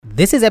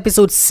This is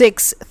episode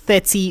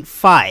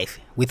 635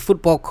 with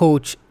football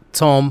coach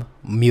Tom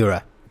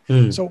Mura.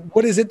 So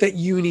what is it that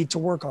you need to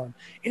work on?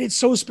 And it's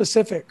so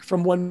specific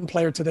from one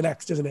player to the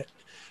next, isn't it?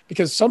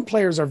 Because some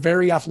players are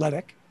very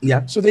athletic.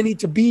 Yeah. So they need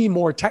to be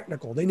more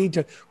technical. They need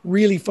to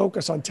really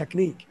focus on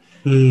technique.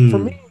 For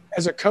me,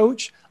 as a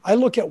coach, I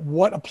look at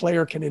what a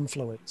player can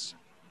influence.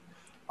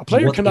 A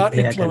player cannot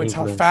influence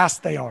how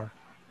fast they are.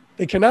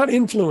 They cannot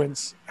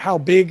influence how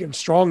big and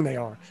strong they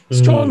are.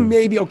 Strong,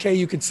 maybe, okay,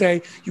 you could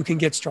say you can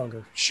get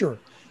stronger. Sure,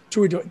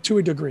 to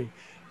a degree.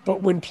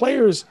 But when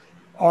players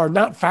are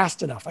not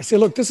fast enough, I say,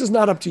 look, this is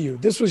not up to you.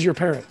 This was your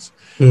parents.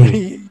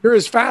 You're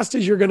as fast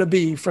as you're going to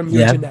be from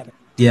your genetic.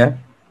 Yeah.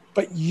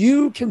 But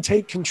you can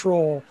take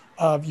control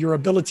of your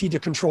ability to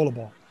control a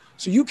ball.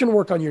 So you can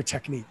work on your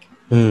technique.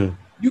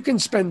 You can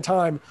spend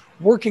time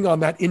working on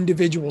that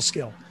individual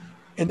skill.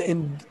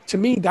 And to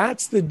me,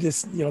 that's the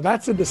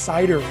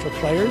decider for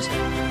players.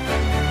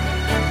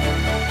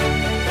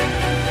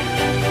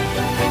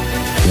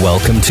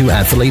 Welcome to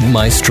Athlete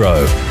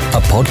Maestro,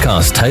 a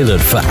podcast tailored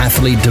for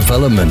athlete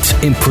development,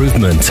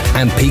 improvement,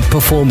 and peak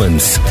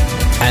performance.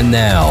 And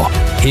now,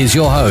 here's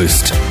your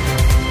host.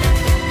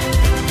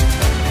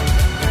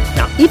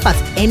 Now, if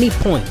at any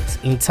point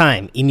in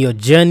time in your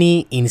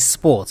journey in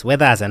sports,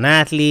 whether as an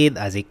athlete,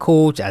 as a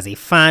coach, as a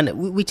fan,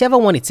 whichever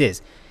one it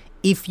is,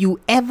 if you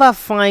ever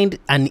find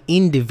an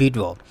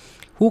individual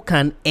who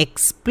can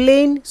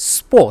explain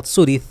sports,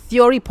 so the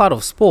theory part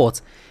of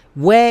sports,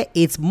 where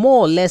it's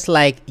more or less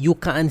like you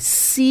can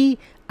see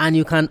and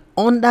you can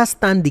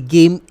understand the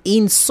game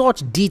in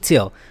such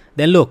detail,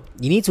 then look,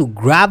 you need to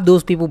grab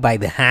those people by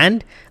the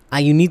hand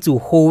and you need to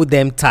hold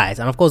them tight.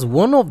 And of course,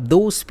 one of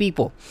those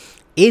people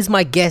is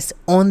my guest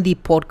on the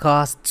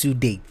podcast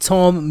today,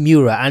 Tom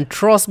Mura. And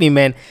trust me,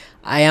 man,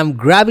 I am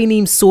grabbing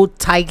him so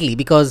tightly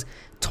because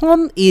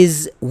Tom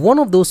is one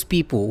of those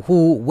people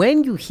who,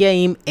 when you hear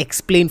him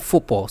explain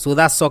football, so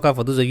that's soccer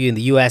for those of you in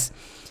the US,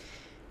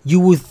 you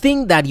would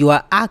think that you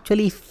are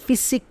actually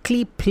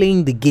physically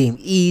playing the game.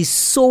 He is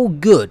so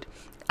good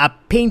at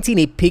painting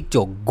a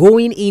picture,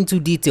 going into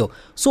detail.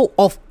 So,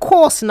 of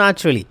course,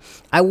 naturally,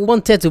 I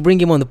wanted to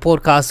bring him on the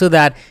podcast so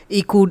that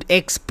he could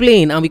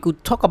explain and we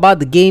could talk about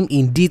the game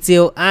in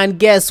detail. And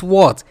guess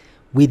what?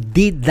 We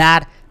did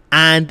that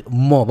and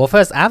more. But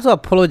first, I have to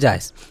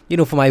apologize,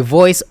 for my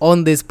voice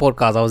on this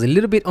podcast. I was a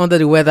little bit under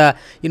the weather,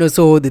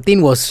 so the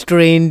thing was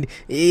strained.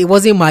 It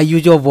wasn't my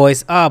usual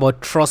voice.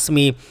 But trust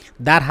me,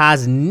 that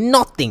has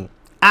nothing,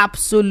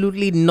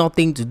 absolutely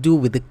nothing to do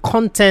with the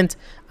content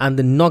and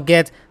the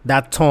nugget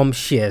that Tom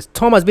shares.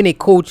 Tom has been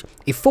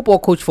a football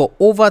coach for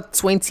over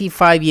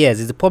 25 years.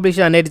 He's a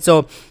publisher and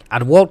editor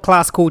at World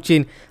Class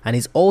Coaching, and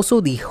he's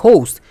also the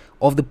host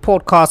of the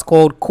podcast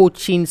called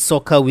Coaching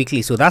Soccer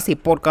Weekly. So that's a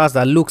podcast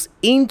that looks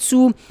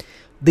into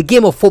the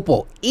game of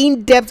football,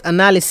 in-depth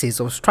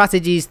analysis of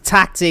strategies,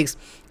 tactics,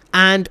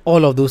 and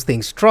all of those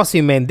things. Trust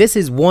me, man, this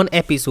is one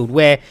episode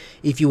where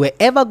if you were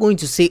ever going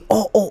to say,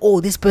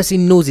 oh, this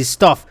person knows his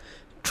stuff,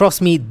 trust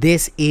me,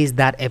 this is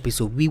that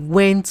episode. We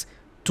went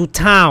to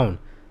town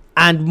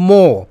and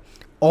more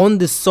on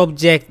the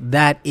subject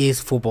that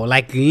is football.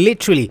 Like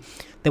literally,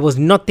 there was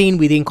nothing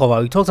we didn't cover.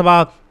 We talked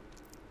about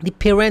the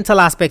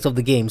parental aspect of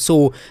the game,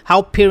 so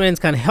how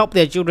parents can help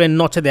their children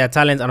nurture their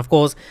talents. And of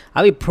course, I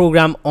have a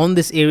program on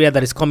this area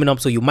that is coming up,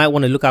 so you might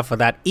want to look out for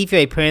that. If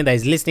you're a parent that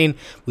is listening,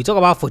 we talk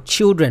about for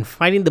children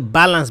finding the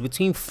balance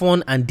between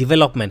fun and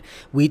development.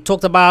 We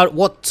talked about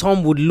what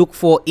Tom would look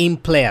for in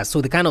players,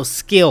 so the kind of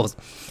skills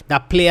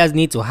that players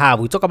need to have.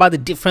 We talk about the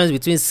difference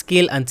between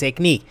skill and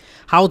technique,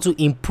 how to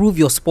improve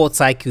your sports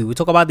IQ. We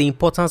talk about the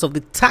importance of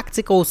the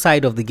tactical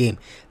side of the game,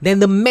 then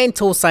the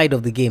mental side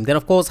of the game, then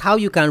of course how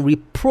you can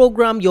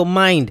reprogram your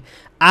mind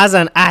as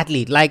an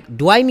athlete. Like,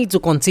 do I need to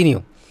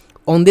continue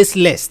on this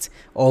list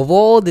of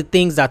all the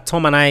things that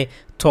Tom and I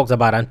talked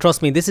about? And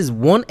trust me, this is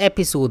one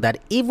episode that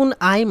even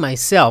I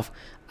myself,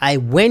 I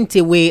went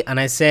away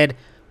and I said,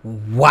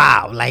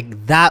 wow,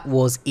 like that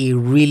was a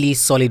really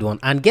solid one.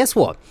 And guess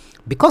what?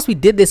 Because we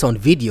did this on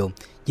video,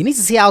 you need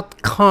to see how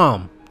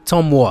calm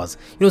Tom was.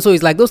 So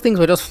it's like those things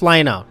were just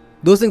flying out.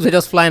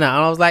 And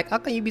I was like, how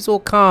can you be so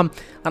calm?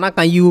 And how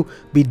can you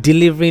be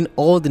delivering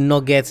all the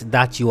nuggets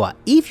that you are?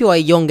 If you are a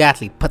young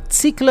athlete,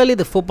 particularly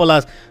the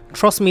footballers,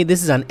 trust me,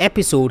 this is an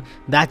episode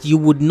that you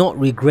would not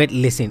regret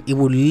listening. It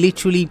will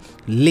literally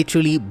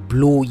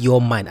blow your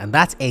mind. And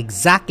that's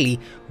exactly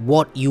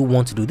what you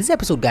want to do. This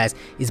episode, guys,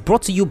 is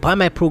brought to you by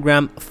my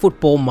program,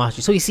 Football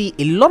Mastery. So you see,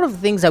 a lot of the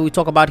things that we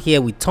talk about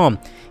here with Tom,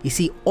 you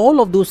see, all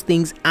of those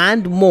things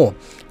and more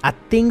are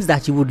things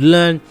that you would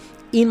learn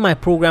in my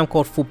program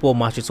called Football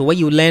Mastery. So where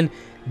you learn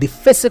the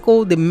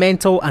physical, the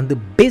mental, and the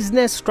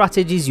business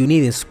strategies you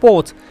need in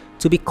sport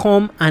to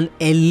become an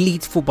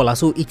elite footballer.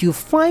 So if you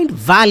find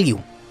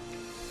value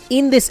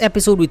in this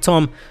episode with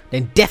Tom,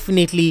 then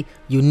definitely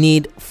you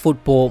need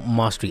Football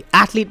Mastery.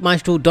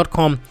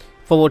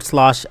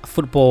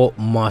 AthleteMaestro.com/football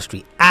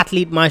mastery.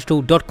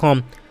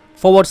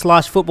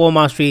 AthleteMaestro.com/football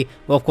mastery.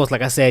 Well, of course,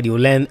 like I said, you'll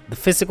learn the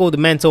physical, the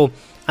mental,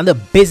 and the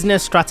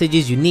business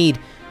strategies you need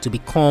to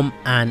become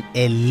an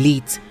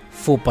elite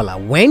footballer.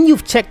 When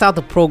you've checked out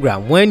the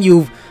program, when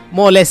you've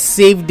more or less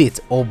saved it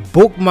or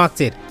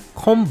bookmarked it,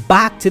 come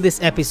back to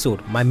this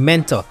episode. My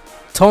mentor,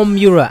 Tom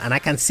Mura, and I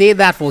can say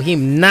that for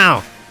him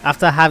now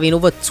after having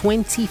over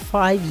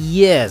 25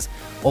 years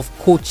of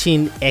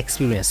coaching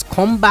experience.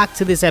 Come back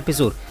to this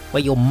episode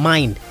where your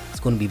mind is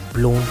going to be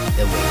blown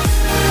away.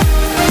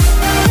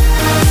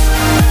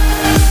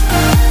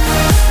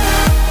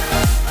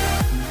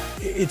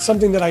 It's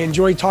something that I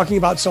enjoy talking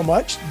about so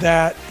much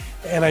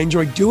and I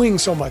enjoy doing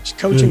so much,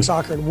 coaching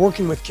soccer and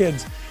working with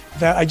kids,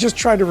 that I just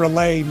try to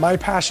relay my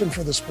passion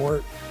for the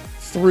sport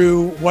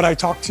through what I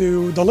talk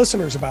to the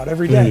listeners about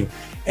every day.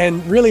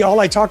 And really all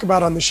I talk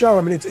about on the show,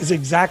 I mean, it's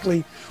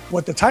exactly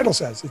what the title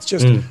says. It's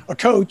just a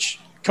coach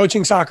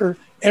coaching soccer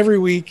every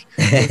week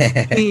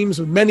with teams,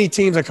 with many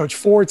teams. I coach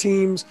 4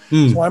 teams.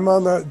 So I'm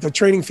on the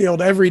training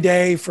field every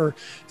day for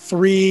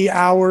 3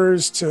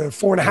 hours to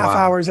 4.5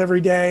 hours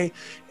every day.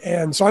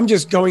 And so I'm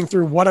just going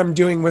through what I'm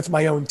doing with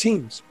my own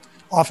teams.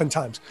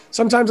 Oftentimes,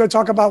 sometimes I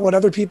talk about what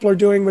other people are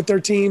doing with their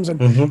teams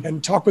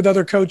and talk with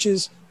other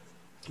coaches,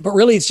 but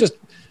really it's just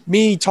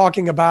me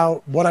talking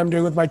about what I'm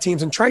doing with my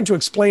teams and trying to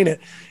explain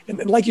it.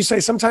 And like you say,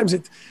 sometimes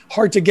it's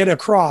hard to get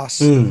across,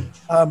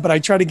 but I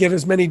try to give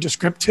as many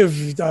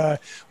descriptive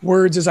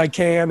words as I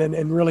can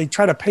and really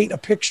try to paint a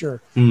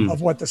picture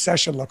of what the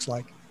session looks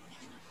like.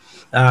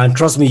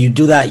 Trust me, you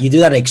do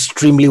that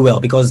extremely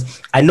well,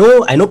 because I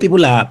know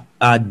people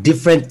are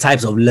different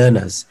types of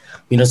learners.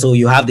 So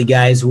you have the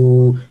guys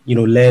who,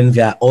 learn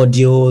via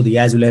audio, the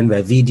guys who learn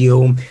via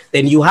video.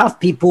 Then you have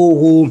people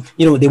who,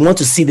 they want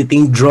to see the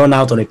thing drawn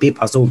out on a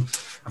paper. So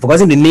I've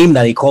forgotten the name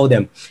that they call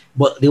them.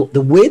 But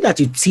the way that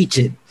you teach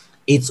it,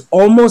 it's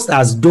almost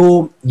as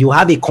though you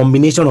have a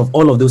combination of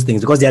all of those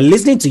things, because they're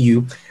listening to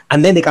you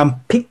and then they can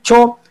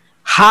picture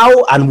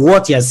how and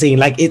what you're saying.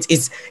 Like it's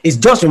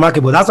just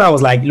remarkable. That's why I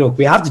was like, look,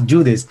 we have to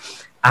do this.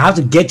 I have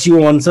to get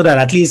you on so that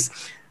at least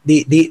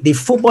the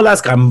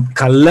footballers can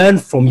learn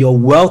from your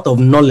wealth of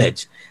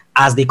knowledge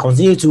as they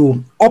continue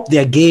to up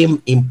their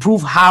game,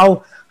 improve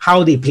how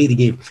they play the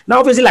game. Now,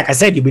 obviously, like I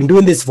said, you've been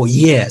doing this for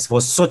years,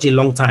 for such a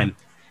long time.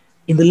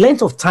 In the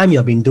length of time you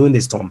have been doing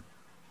this, Tom,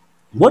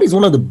 what is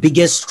one of the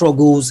biggest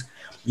struggles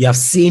you have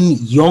seen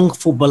young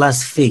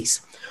footballers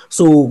face?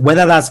 So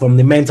whether that's from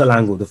the mental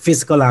angle, the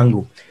physical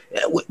angle,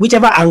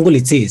 whichever angle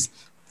it is,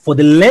 for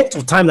the length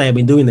of time that you've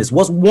been doing this,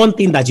 what's one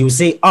thing that you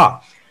say,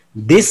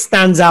 this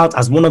stands out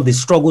as one of the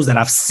struggles that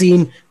I've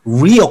seen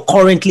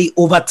reoccurrently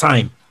over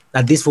time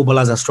that these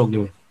footballers are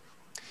struggling with?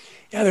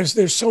 Yeah,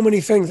 there's so many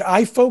things.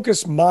 I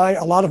focus a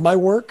lot of my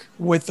work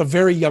with the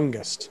very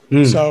youngest.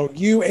 So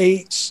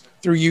U8s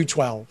through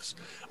U12s.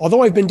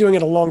 Although I've been doing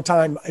it a long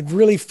time, I've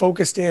really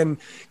focused in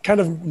kind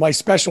of my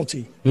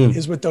specialty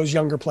is with those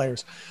younger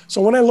players.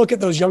 So when I look at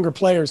those younger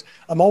players,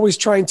 I'm always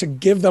trying to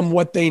give them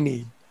what they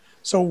need.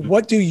 So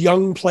what do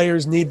young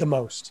players need the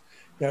most?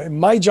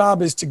 My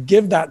job is to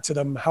give that to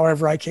them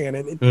however I can.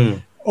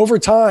 And over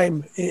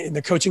time, in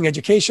the coaching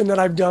education that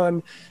I've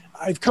done,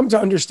 I've come to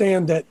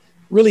understand that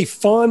really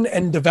fun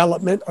and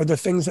development are the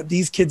things that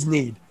these kids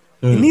need.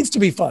 It needs to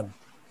be fun.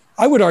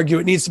 I would argue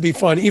it needs to be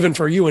fun even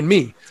for you and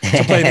me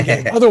to play the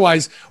game.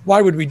 Otherwise,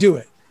 why would we do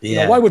it?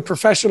 Why would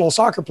professional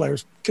soccer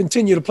players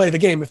continue to play the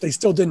game if they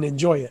still didn't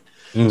enjoy it?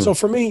 So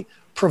for me,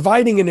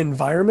 providing an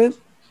environment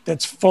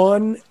that's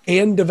fun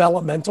and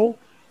developmental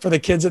for the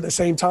kids at the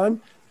same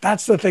time,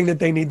 that's the thing that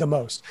they need the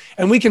most.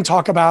 And we can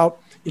talk about,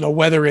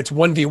 whether it's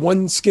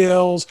 1v1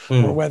 skills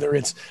or whether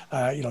it's,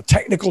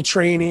 technical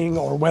training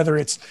or whether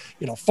it's,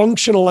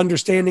 functional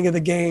understanding of the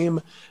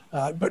game.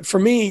 But for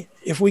me,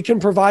 if we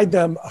can provide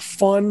them a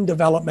fun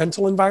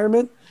developmental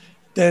environment,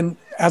 then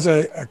as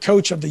a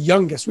coach of the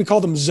youngest, we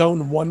call them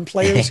zone 1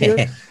 players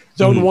here.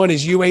 Zone 1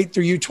 is U8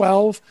 through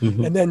U12.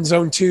 And then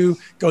zone 2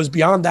 goes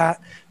beyond that.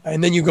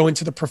 And then you go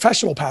into the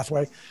professional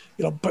pathway,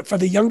 but for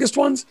the youngest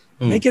ones,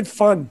 make it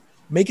fun.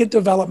 Make it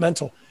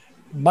developmental.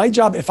 My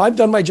job, if I've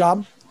done my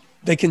job,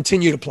 they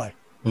continue to play.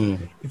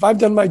 If I've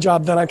done my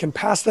job, then I can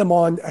pass them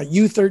on at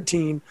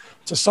U13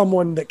 to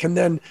someone that can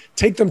then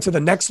take them to the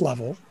next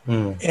level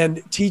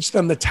and teach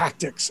them the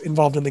tactics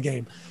involved in the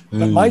game.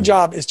 But my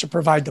job is to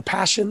provide the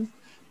passion.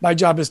 My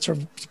job is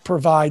to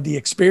provide the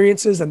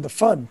experiences and the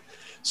fun.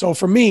 So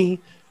for me,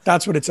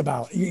 that's what it's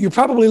about. You're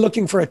probably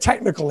looking for a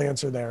technical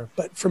answer there,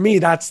 but for me,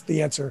 that's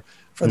the answer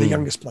for the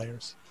youngest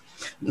players.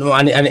 No,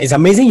 and it's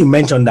amazing you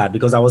mentioned that,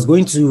 because I was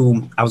going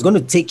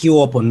to take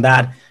you up on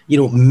that,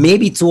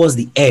 maybe towards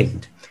the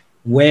end,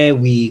 where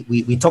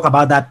we talk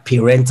about that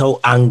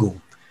parental angle,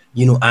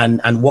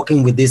 and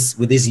working with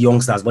these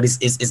youngsters. But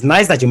it's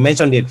nice that you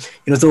mentioned it,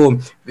 so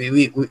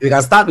we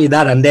can start with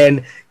that and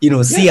then,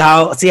 see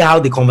how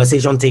the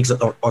conversation takes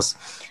us.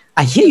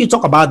 I hear you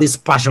talk about this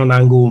passion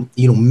angle,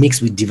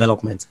 mixed with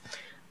development.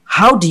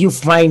 How do you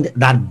find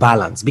that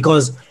balance?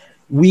 Because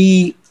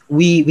we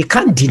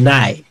can't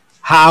deny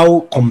how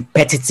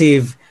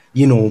competitive,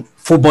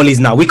 football is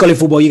now. We call it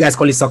football, you guys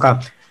call it soccer.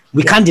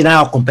 We can't deny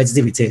how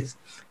competitive it is,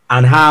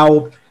 and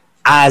how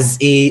either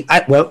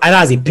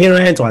as a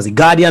parent or as a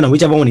guardian or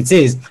whichever one it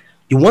is,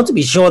 you want to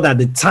be sure that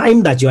the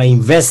time that you are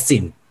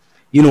investing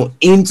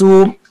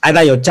into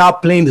either your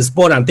child playing the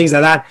sport and things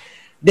like that,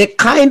 they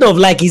kind of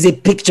like is a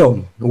picture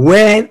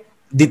where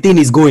the thing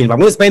is going. If I'm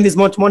going to spend this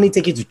much money,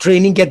 take it to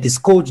training, get this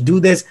coach, do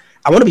this.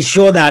 I want to be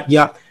sure that,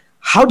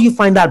 how do you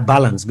find that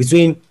balance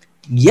between,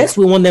 yes,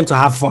 we want them to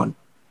have fun,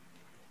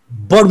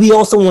 but we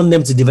also want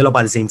them to develop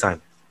at the same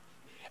time?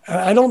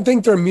 I don't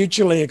think they're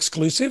mutually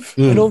exclusive.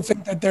 I don't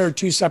think that they're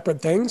two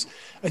separate things.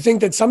 I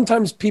think that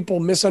sometimes people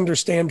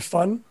misunderstand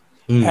fun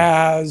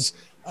as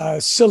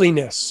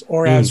silliness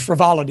or as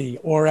frivolity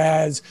or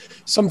as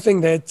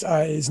something that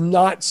is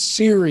not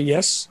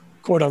serious,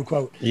 quote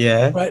unquote.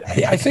 Yeah. But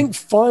I think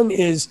fun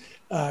is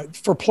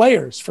for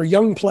players, for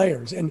young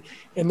players. And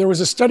there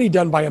was a study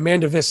done by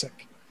Amanda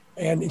Visick,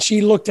 and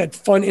she looked at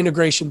fun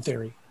integration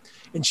theory.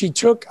 And she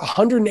took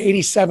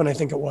 187, I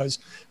think it was,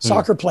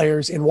 soccer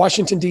players in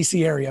Washington,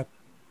 D.C. area.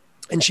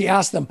 And she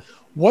asked them,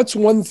 what's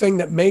one thing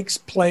that makes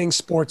playing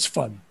sports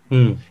fun?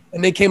 And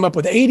they came up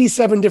with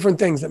 87 different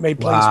things that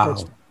made playing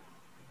sports fun.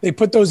 They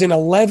put those in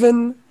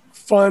 11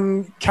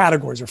 fun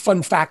categories or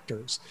fun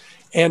factors.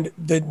 And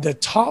the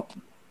top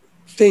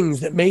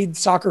things that made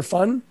soccer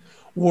fun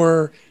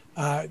were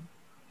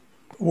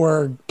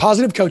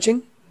positive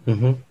coaching,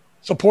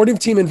 supportive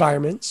team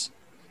environments.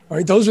 All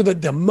right, those are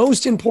the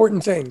most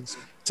important things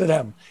to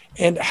them,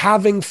 and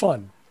having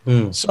fun.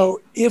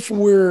 So if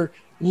we're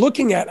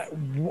looking at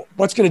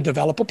what's going to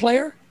develop a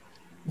player,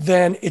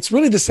 then it's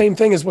really the same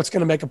thing as what's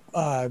going to make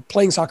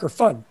playing soccer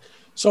fun.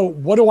 So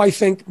what do I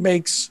think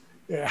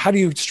how do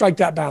you strike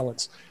that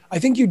balance? I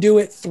think you do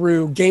it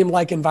through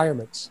game-like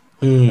environments.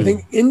 I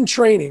think in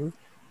training,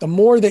 the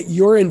more that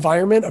your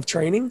environment of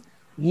training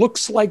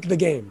looks like the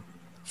game,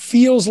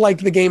 feels like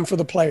the game for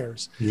the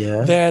players,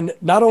 then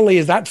not only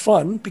is that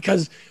fun,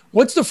 because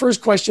what's the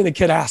first question a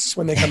kid asks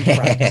when they come to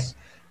practice?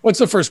 What's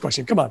the first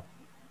question? Come on.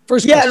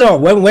 First question. No,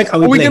 when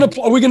can we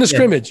play? Are we going to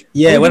scrimmage?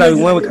 When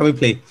can we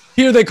play?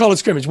 Here they call it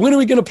scrimmage. When are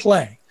we going to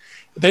play?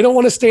 They don't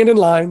want to stand in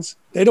lines.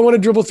 They don't want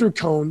to dribble through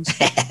cones.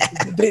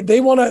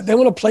 they want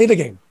to play the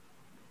game.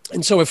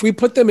 And so if we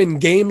put them in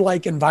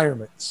game-like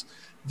environments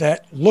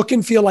that look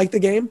and feel like the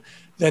game,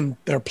 then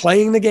they're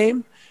playing the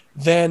game,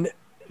 then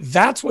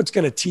that's what's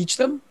going to teach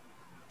them.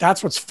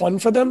 That's what's fun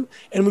for them.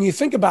 And when you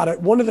think about it,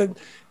 one of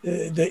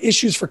the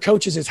issues for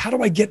coaches is, how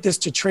do I get this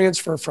to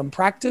transfer from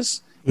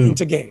practice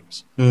into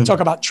games? Talk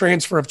about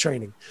transfer of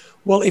training.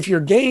 Well, if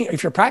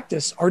your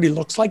practice already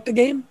looks like the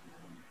game,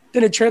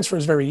 then it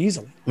transfers very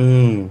easily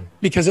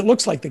because it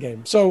looks like the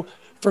game. So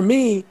for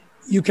me,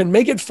 you can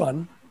make it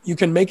fun. You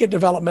can make it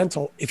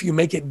developmental if you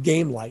make it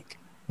game-like.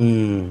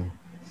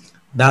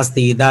 That's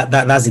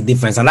the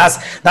difference, and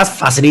that's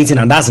fascinating,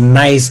 and that's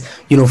nice,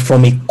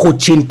 from a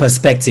coaching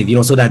perspective,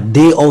 so that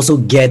they also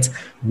get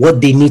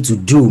what they need to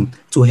do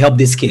to help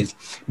these kids.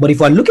 But if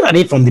we're looking at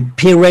it from the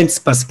parents'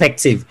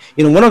 perspective,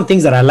 one of the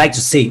things that I like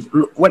to say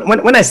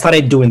when I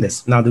started doing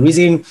this, now the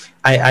reason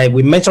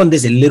we mentioned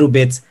this a little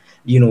bit,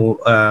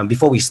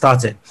 before we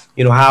started,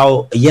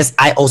 how yes,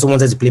 I also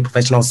wanted to play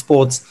professional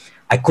sports.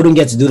 I couldn't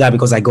get to do that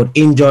because I got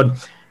injured.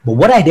 But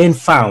what I then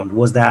found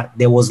was that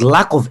there was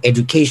lack of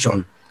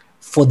education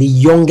for the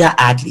younger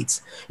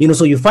athletes.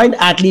 So you find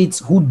athletes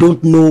who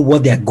don't know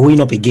what they're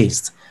going up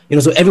against.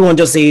 So everyone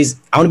just says,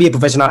 I want to be a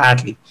professional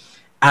athlete.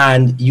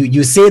 And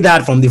you say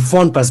that from the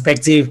fun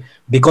perspective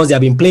because you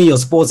have been playing your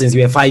sport since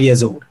you were 5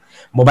 years old.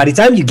 But by the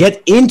time you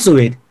get into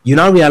it, you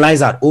now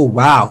realize that, oh,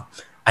 wow,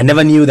 I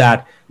never knew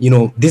that,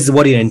 this is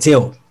what it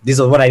entailed. This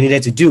is what I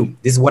needed to do.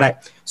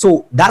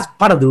 So that's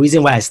part of the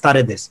reason why I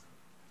started this.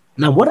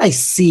 Now, what I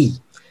see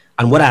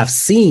and what I've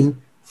seen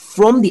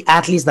from the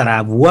athletes that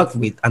I've worked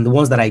with and the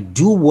ones that I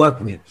do work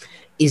with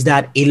is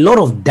that a lot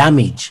of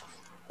damage,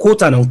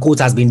 quote and unquote,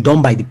 has been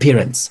done by the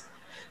parents.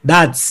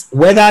 That's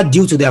whether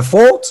due to their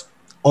fault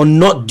or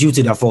not due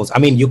to their fault. I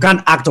mean, you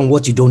can't act on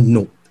what you don't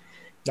know.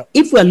 No.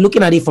 If we're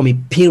looking at it from a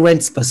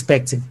parent's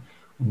perspective,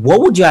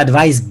 what would your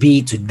advice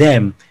be to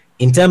them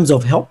in terms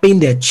of helping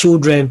their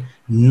children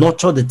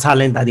nurture the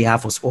talent that they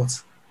have for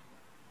sports?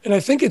 And I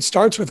think it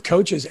starts with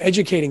coaches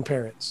educating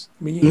parents.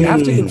 I mean, you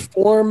have to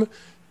inform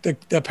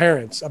the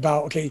parents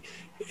about, okay,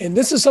 and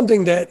this is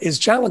something that is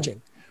challenging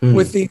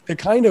with the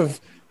kind of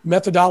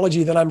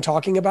methodology that I'm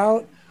talking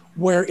about,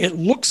 where it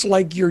looks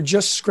like you're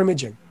just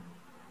scrimmaging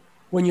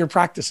when you're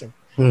practicing.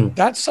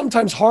 That's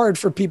sometimes hard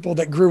for people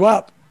that grew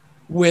up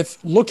with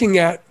looking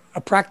at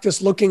a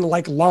practice looking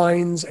like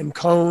lines and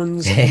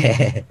cones.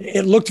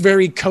 It looked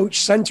very coach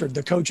centered.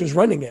 The coach was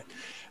running it.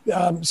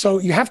 So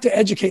you have to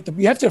educate them.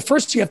 You have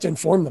to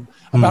inform them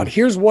about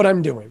here's what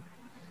I'm doing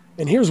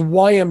and here's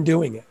why I'm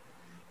doing it.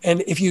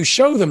 And if you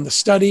show them the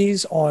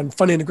studies on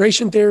fun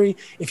integration theory,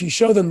 if you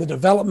show them the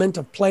development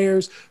of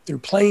players through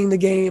playing the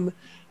game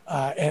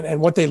and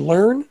what they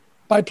learn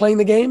by playing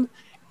the game,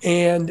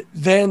 and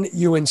then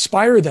you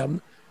inspire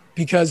them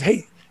because,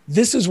 hey,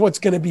 this is what's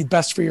going to be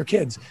best for your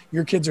kids.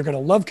 Your kids are going to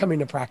love coming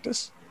to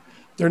practice.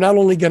 They're not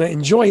only going to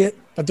enjoy it,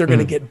 but they're going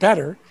to get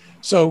better.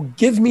 So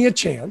give me a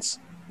chance,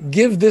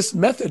 give this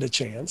method a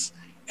chance,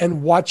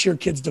 and watch your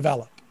kids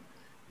develop.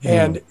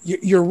 And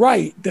you're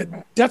right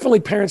that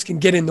definitely parents can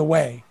get in the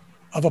way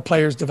of a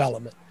player's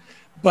development.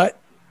 But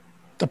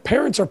the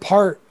parents are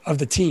part of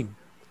the team.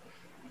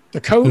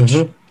 The coach,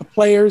 the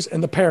players,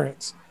 and the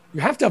parents. You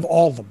have to have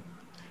all of them.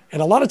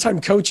 And a lot of time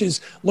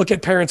coaches look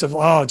at parents of,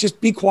 oh, just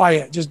be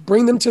quiet. Just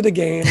bring them to the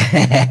game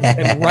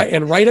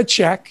and write a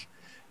check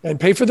and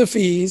pay for the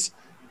fees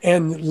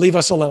and leave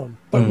us alone.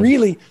 But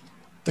really,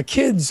 the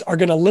kids are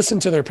going to listen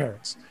to their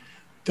parents.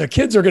 The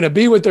kids are going to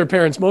be with their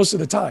parents most of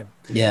the time.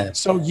 Yeah.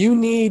 So you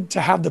need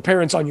to have the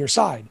parents on your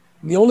side.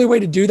 And the only way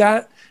to do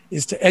that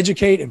is to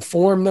educate,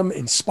 inform them,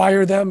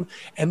 inspire them,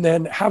 and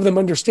then have them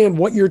understand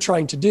what you're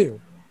trying to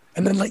do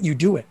and then let you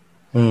do it.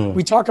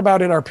 We talk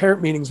about in our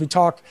parent meetings, we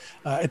talk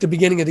at the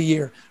beginning of the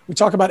year, we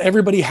talk about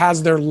everybody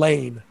has their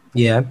lane.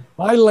 Yeah.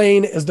 My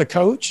lane as the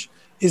coach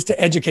is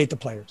to educate the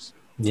players.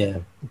 Yeah.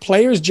 The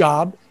player's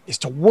job is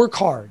to work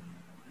hard,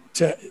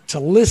 to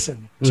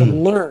listen, to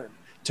learn,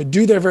 to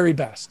do their very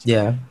best.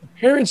 Yeah. The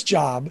parent's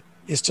job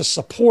is to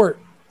support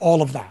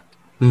all of that.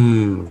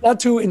 It's not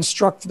to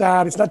instruct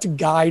that. It's not to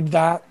guide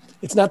that.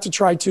 It's not to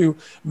try to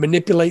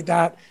manipulate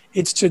that.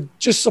 It's to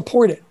just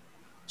support it.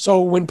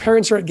 So when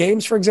parents are at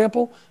games, for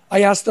example,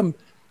 I ask them,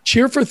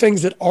 cheer for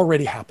things that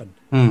already happened.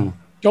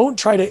 Don't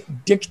try to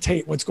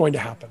dictate what's going to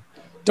happen.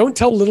 Don't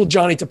tell little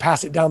Johnny to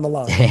pass it down the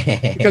line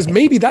because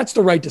maybe that's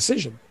the right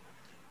decision.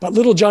 But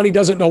little Johnny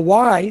doesn't know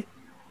why.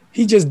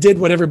 He just did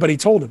what everybody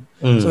told him.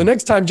 So the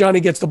next time Johnny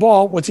gets the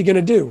ball, what's he going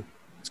to do?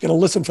 He's going to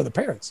listen for the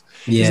parents.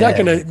 He's not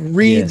going to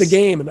read the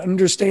game and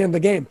understand the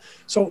game.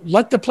 So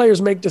let the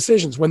players make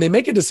decisions. When they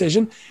make a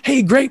decision,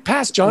 hey, great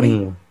pass,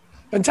 Johnny.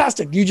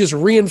 Fantastic. You just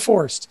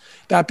reinforced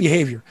that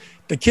behavior.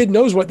 The kid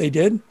knows what they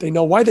did. They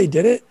know why they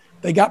did it.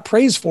 They got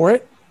praise for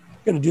it.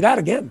 They're going to do that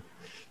again.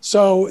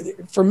 So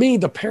for me,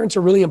 the parents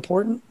are really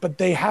important, but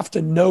they have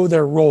to know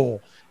their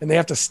role and they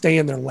have to stay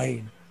in their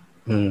lane.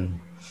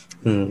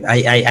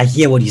 I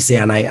hear what you say,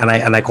 and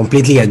I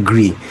completely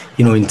agree.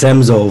 You know, in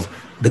terms of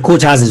the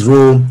coach has his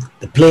role,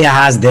 the player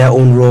has their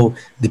own role,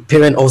 the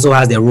parent also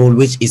has their role,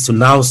 which is to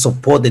now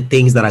support the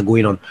things that are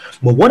going on.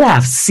 But what I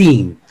have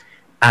seen,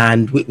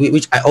 and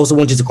which I also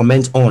want you to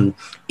comment on,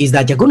 is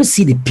that you're going to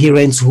see the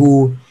parents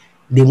who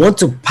they want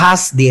to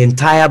pass the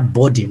entire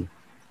burden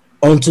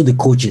onto the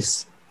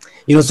coaches.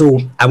 You know, so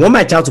I want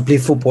my child to play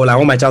football, I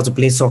want my child to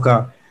play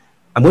soccer.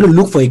 I'm going to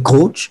look for a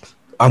coach,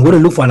 I'm going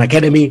to look for an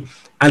academy,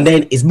 and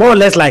then it's more or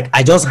less like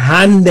I just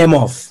hand them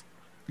off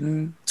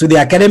to the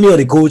academy or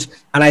the coach,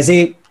 and I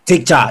say,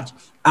 take charge.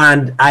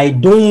 And I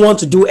don't want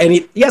to do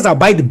any. Yes, I'll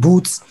buy the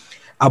boots,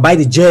 I'll buy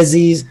the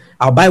jerseys,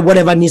 I'll buy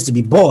whatever needs to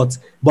be bought,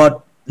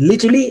 but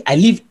literally I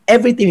leave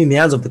everything in the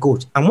hands of the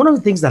coach. And one of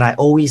the things that I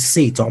always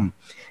say, Tom,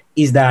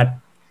 is that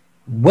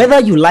whether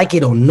you like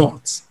it or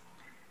not,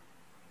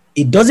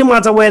 it doesn't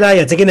matter whether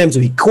you're taking them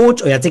to a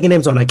coach or you're taking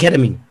them to an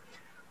academy.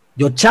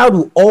 Your child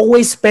will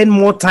always spend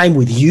more time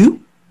with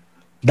you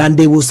than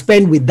they will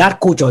spend with that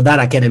coach or that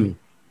academy.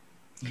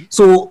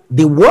 So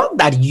the work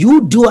that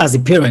you do as a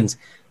parent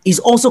is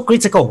also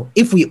critical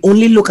if we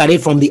only look at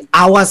it from the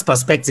hours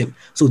perspective.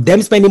 So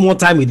them spending more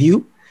time with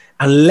you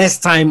and less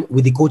time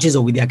with the coaches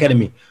or with the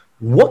academy.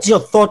 What's your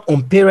thought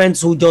on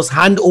parents who just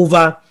hand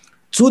over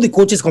to the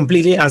coaches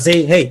completely and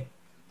say, hey,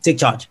 take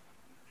charge?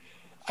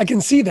 I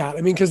can see that.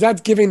 I mean, because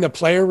that's giving the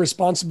player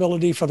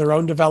responsibility for their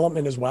own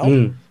development as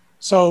well.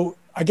 So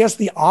I guess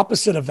the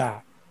opposite of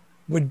that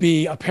would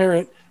be a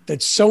parent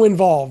that's so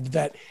involved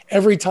that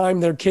every time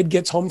their kid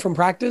gets home from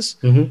practice,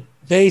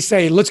 they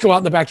say, let's go out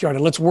in the backyard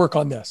and let's work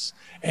on this.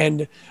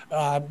 And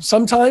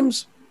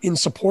sometimes in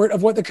support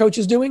of what the coach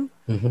is doing,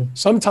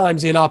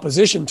 sometimes in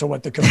opposition to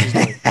what the coach is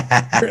doing.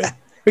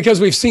 Because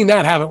we've seen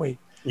that, haven't we?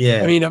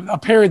 Yeah. I mean, a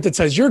parent that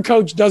says, your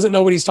coach doesn't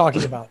know what he's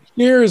talking about.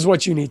 Here's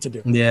what you need to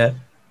do. Yeah.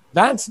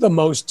 That's the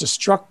most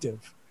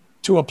destructive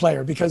to a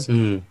player, because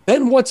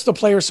then what's the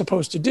player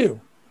supposed to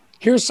do?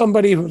 Here's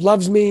somebody who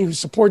loves me, who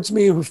supports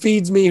me, who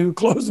feeds me, who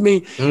clothes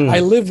me, I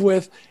live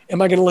with. Am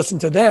I going to listen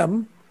to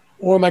them,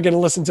 or am I going to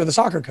listen to the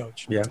soccer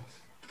coach? Yeah.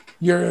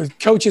 Your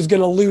coach is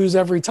going to lose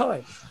every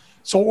time.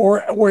 So,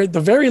 or at the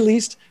very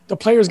least, the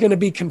player is going to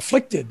be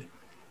conflicted.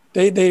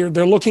 They're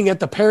looking at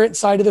the parent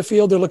side of the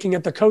field. They're looking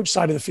at the coach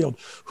side of the field.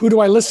 Who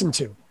do I listen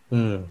to?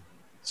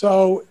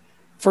 So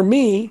for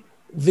me,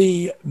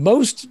 the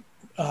most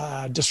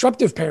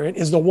disruptive parent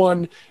is the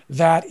one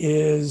that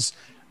is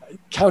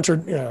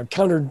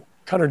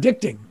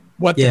contradicting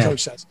what the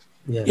coach says.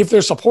 If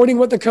they're supporting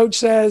what the coach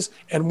says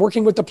and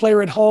working with the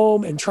player at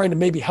home and trying to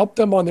maybe help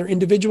them on their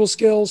individual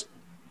skills,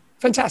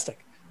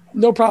 fantastic,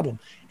 no problem.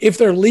 If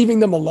they're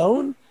leaving them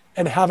alone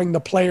and having the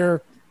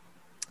player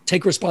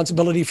take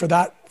responsibility for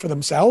that for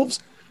themselves,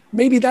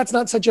 maybe that's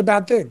not such a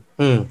bad thing.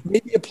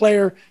 Maybe a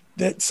player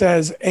that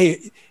says,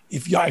 hey,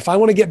 if I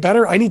want to get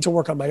better, I need to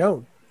work on my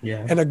own.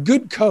 And a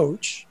good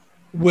coach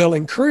will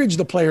encourage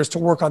the players to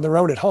work on their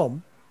own at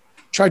home,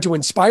 try to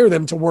inspire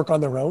them to work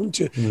on their own,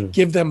 to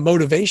give them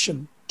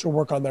motivation to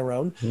work on their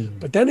own.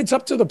 But then it's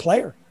up to the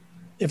player.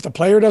 If the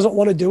player doesn't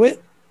want to do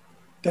it,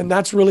 then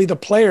that's really the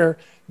player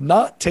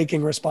not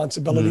taking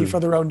responsibility for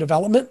their own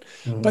development.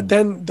 But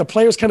then the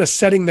player's kind of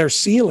setting their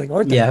ceiling,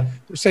 aren't they?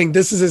 They're saying,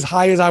 this is as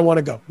high as I want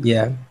to go.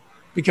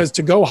 Because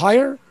to go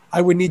higher,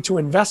 I would need to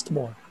invest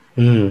more.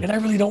 and I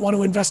really don't want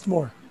to invest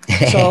more.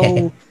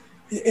 So,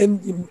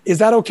 and is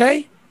that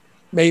okay?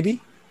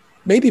 Maybe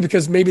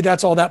because maybe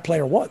that's all that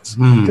player wants,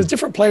 because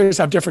different players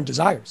have different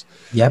desires.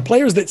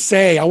 Players that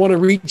say, I want to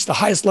reach the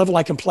highest level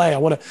I can play. I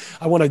want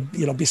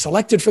to, be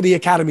selected for the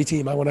academy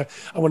team. I want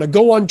to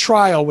go on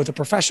trial with a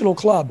professional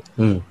club.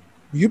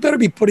 You better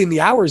be putting the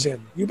hours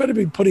in. You better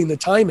be putting the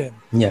time in.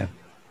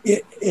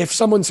 If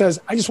someone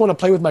says, I just want to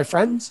play with my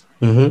friends,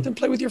 then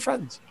play with your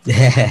friends.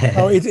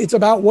 It's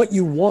about what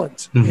you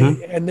want,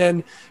 and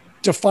then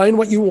define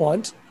what you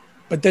want,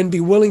 but then be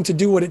willing to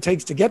do what it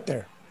takes to get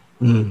there.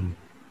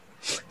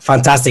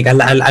 Fantastic.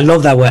 I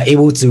love that we're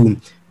able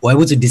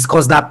to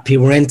discuss that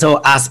parental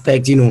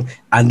aspect, and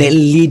then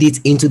lead it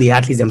into the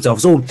athletes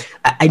themselves. So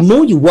I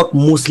know you work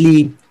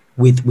mostly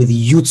with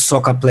youth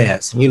soccer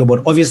players,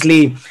 but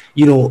obviously,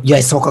 you're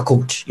a soccer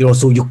coach,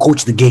 so you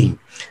coach the game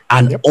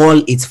and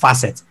all its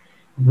facets.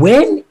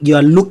 When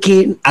you're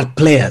looking at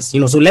players,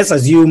 so let's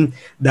assume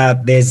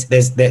that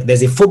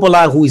there's a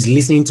footballer who is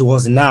listening to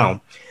us now,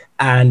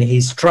 and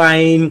he's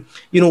trying,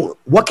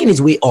 working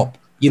his way up.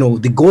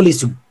 The goal is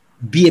to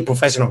be a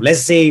professional.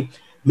 Let's say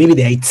maybe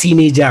they're a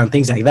teenager and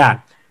things like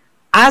that.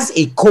 As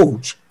a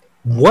coach,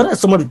 what are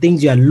some of the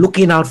things you're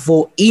looking out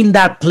for in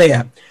that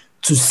player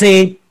to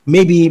say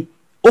maybe,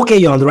 okay,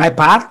 you're on the right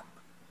path,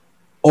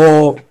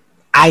 or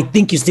I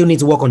think you still need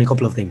to work on a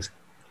couple of things?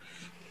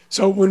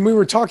 So when we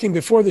were talking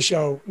before the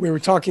show, we were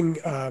talking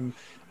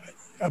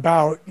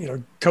about,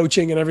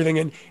 coaching and everything.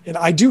 And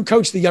I do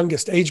coach the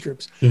youngest age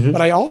groups,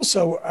 but I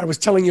was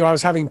telling you, I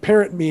was having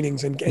parent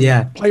meetings and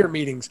player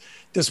meetings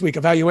this week,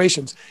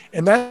 evaluations.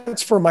 And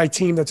that's for my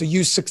team. That's a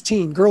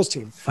U16 girls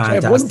team. So I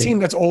have one team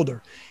that's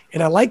older,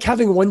 and I like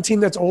having one team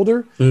that's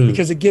older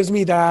because it gives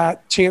me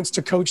that chance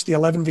to coach the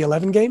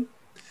 11v11 game.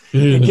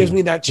 It gives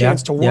me that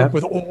chance to work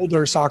with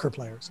older soccer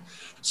players.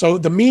 So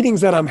the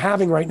meetings that I'm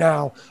having right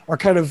now are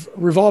kind of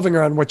revolving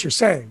around what you're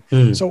saying.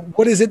 So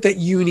what is it that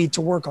you need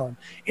to work on?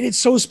 And it's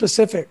so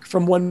specific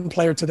from one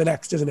player to the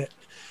next, isn't it?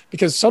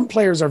 Because some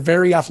players are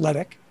very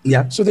athletic.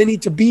 So they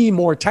need to be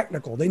more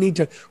technical. They need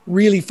to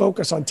really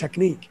focus on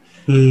technique.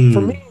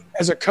 For me,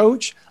 as a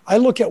coach, I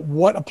look at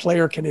what a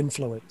player can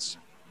influence.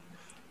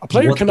 A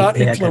player cannot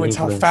influence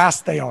how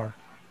fast they are.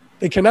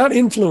 They cannot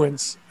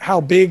influence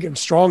how big and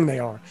strong they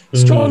are.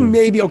 Strong,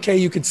 maybe, okay,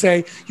 you could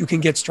say you can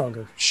get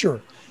stronger.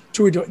 Sure.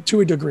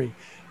 To a degree.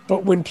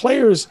 But when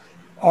players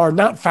are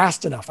not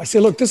fast enough, I say,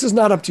 look, this is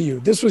not up to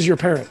you. This was your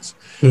parents.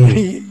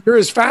 You're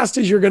as fast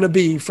as you're going to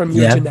be from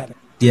your genetic.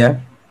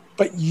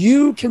 But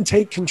you can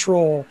take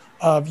control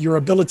of your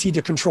ability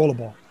to control a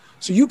ball.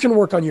 So you can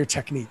work on your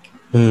technique.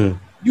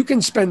 You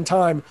can spend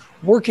time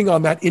working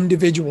on that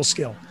individual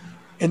skill.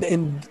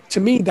 And to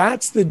me,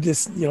 that's the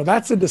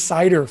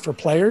decider for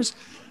players.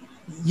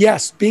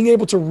 Yes, being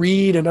able to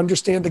read and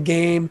understand the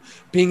game,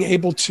 being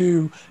able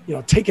to,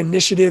 take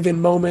initiative in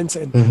moments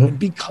and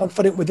be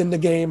confident within the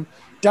game,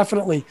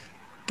 definitely.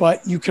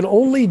 But you can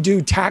only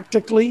do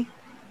tactically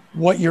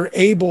what you're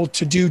able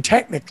to do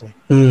technically.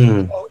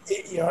 So,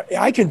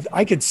 I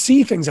could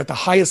see things at the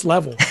highest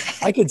level.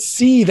 I could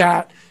see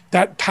that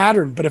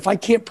pattern, but if I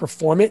can't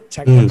perform it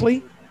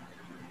technically,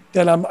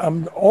 then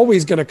I'm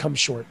always going to come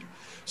short.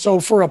 So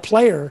for a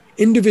player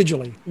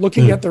individually,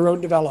 looking at their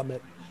own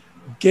development,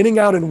 getting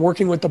out and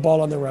working with the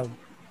ball on their own,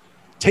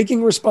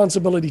 taking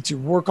responsibility to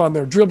work on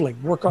their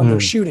dribbling, work on their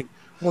shooting,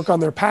 work on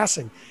their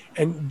passing,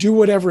 and do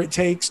whatever it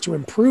takes to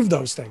improve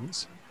those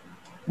things,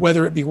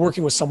 whether it be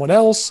working with someone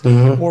else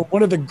or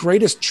one of the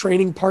greatest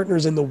training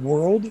partners in the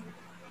world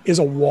is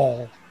a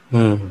wall.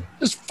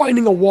 Just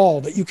finding a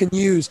wall that you can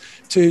use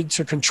to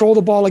control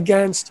the ball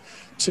against,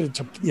 to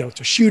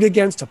shoot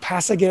against, to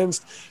pass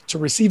against, to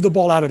receive the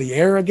ball out of the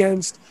air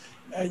against.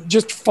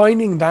 Just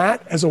finding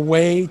that as a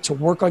way to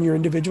work on your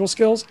individual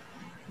skills,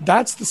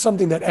 that's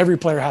something that every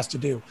player has to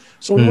do.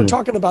 So when we're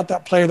talking about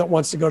that player that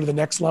wants to go to the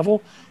next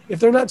level, if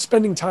they're not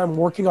spending time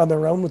working on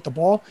their own with the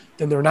ball,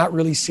 then they're not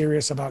really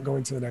serious about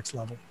going to the next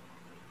level.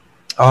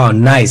 Oh,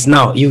 nice.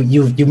 Now, you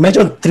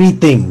mentioned three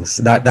things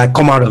that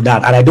come out of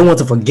that, and I don't want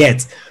to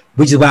forget,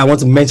 which is why I want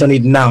to mention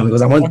it now,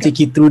 because I want to take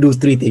you through those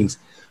three things.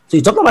 So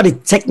you talked about the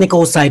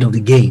technical side of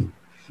the game,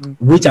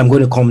 which I'm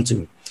going to come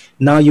to.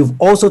 Now, you've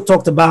also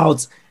talked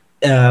about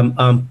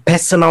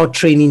personal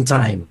training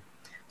time.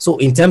 So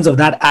in terms of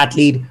that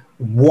athlete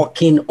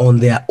working on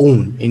their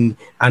own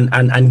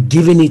and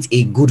giving it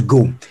a good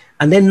go.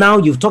 And then now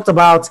you've talked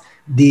about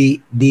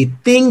the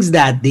things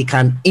that they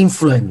can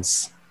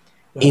influence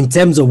in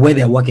terms of where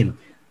they're working.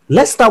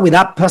 Let's start with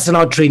that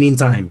personal training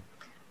time.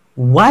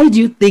 Why do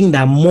you think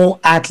that more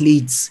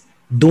athletes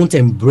don't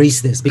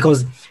embrace this?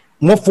 Because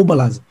more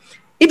footballers,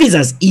 if it's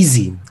as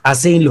easy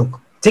as saying,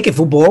 look, take a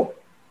football,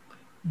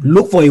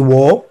 look for a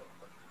wall,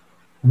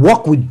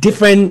 work with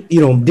different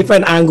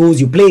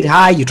angles. You play it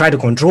high, you try to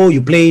control.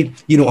 You play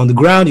it, on the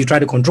ground, you try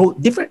to control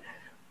different.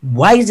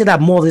 Why is it that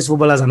more of these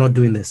footballers are not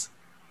doing this?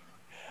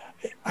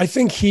 I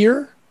think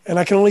here, and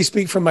I can only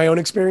speak from my own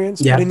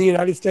experience, but in the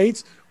United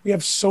States, we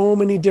have so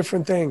many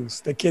different things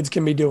that kids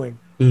can be doing.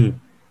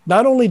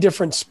 Not only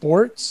different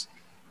sports,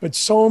 but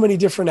so many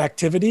different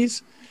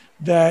activities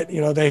that,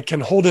 they can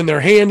hold in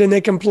their hand and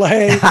they can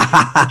play,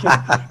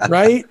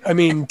 right? I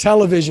mean,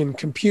 television,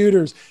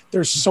 computers,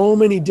 there's so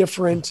many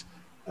different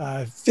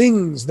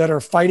things that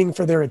are fighting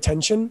for their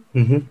attention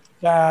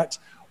that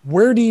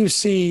where do you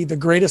see the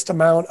greatest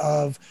amount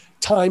of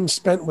time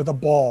spent with a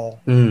ball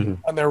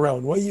on their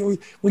own? Well,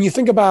 when you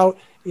think about,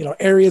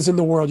 areas in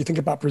the world, you think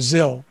about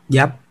Brazil,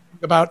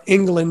 about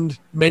England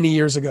many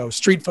years ago,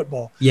 street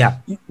football. You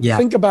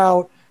think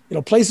about,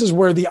 places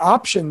where the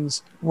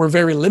options were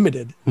very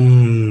limited.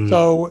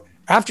 So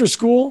after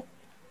school,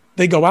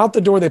 they go out the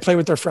door, they play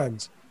with their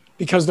friends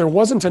because there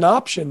wasn't an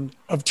option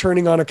of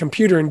turning on a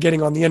computer and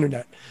getting on the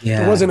internet.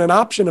 There wasn't an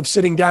option of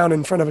sitting down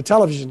in front of a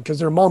television because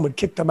their mom would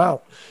kick them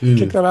out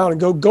and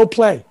go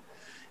play.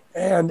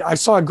 And I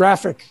saw a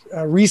graphic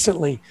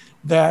recently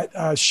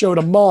that showed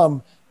a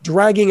mom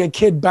dragging a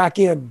kid back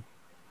in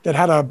that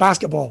had a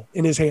basketball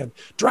in his hand,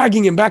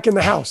 dragging him back in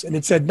the house. And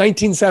it said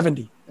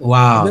 1970.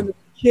 Wow. And then the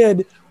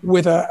kid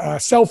with a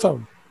cell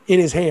phone in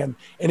his hand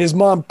and his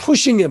mom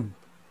pushing him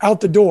out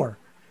the door.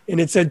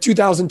 And it said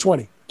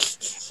 2020.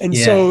 And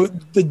so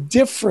the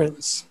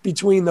difference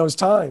between those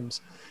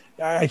times,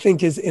 I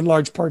think, is in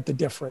large part the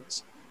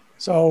difference.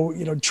 So,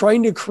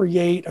 trying to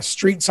create a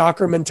street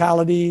soccer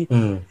mentality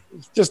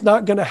is just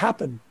not going to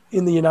happen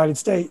in the United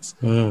States.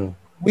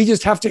 We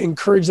just have to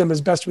encourage them as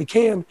best we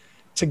can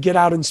to get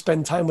out and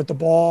spend time with the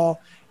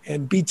ball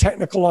and be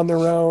technical on their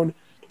own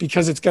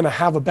because it's going to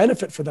have a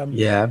benefit for them.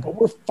 But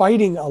we're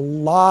fighting a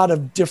lot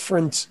of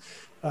different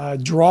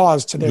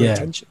draws to their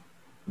attention.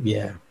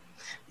 You're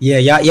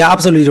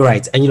absolutely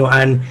right. And,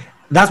 and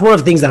that's one of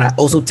the things that I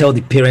also tell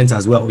the parents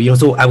as well.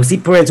 So I will see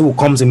parents who will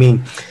come to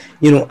me,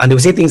 and they will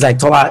say things like,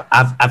 Tola,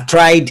 I've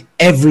tried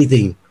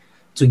everything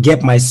to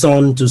get my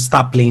son to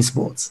start playing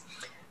sports.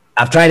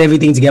 I've tried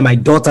everything to get my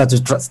daughter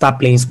to start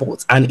playing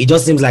sports, and it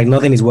just seems like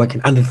nothing is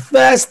working. And the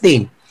first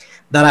thing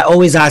that I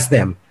always ask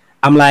them,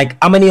 I'm like,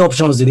 how many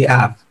options do they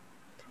have?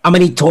 How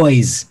many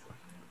toys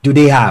do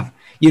they have?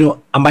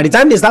 And by the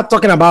time they start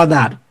talking about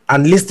that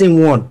and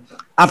listing one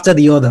after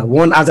the other,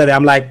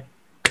 I'm like,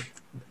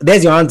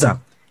 there's your answer.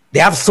 They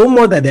have so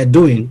much that they're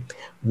doing.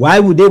 Why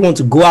would they want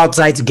to go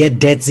outside to get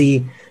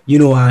dirty,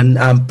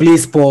 and play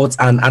sports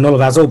and all of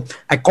that? So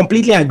I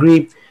completely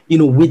agree,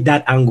 with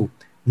that angle.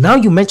 Now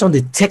you mentioned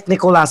the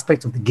technical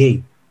aspect of the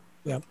game.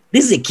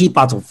 This is a key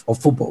part of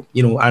football,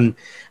 and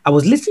I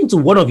was listening to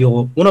one of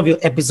your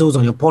episodes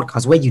on your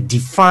podcast where you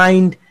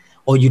defined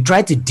or you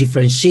tried to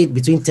differentiate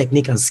between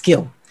technique and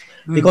skill.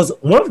 Because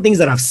one of the things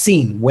that I've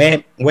seen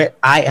where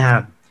I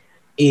am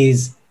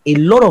is a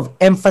lot of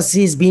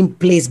emphasis being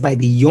placed by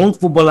the young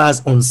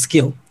footballers on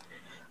skill.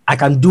 I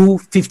can do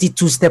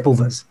 52 step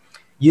overs.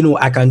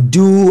 I can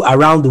do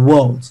around the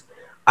world.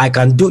 I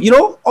can do,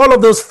 all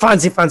of those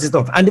fancy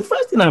stuff. And the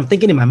first thing I'm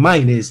thinking in my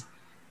mind is,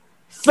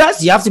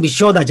 first, you have to be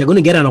sure that you're going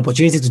to get an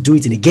opportunity to do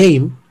it in a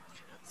game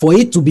for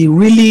it to be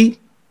really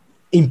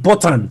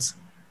important,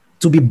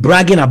 to be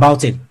bragging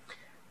about it.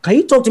 Can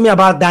you talk to me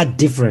about that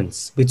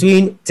difference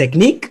between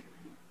technique,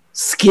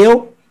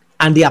 skill,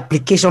 and the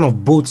application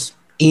of both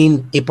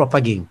in a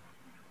proper game?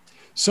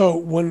 So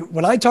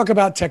when I talk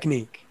about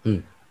technique,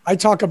 I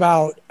talk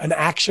about an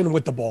action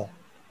with the ball.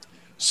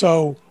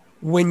 So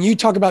when you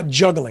talk about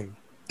juggling,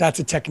 that's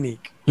a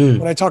technique.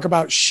 When I talk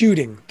about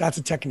shooting, that's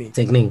a technique.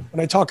 When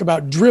I talk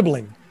about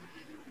dribbling,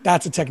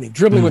 that's a technique.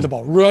 Dribbling with the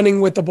ball, running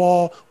with the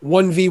ball,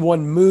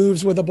 1v1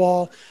 moves with the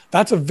ball.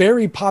 That's a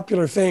very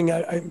popular thing.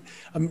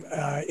 I'm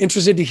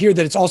interested to hear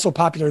that it's also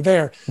popular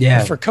there.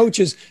 For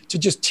coaches to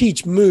just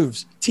teach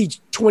moves,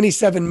 teach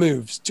 27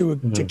 moves to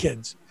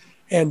kids.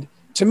 And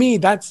to me,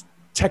 that's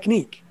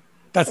technique.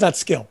 That's not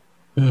skill.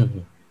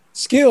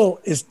 Skill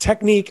is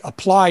technique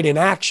applied in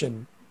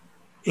action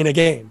in a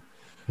game.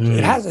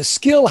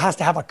 Skill has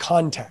to have a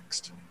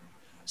context.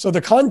 So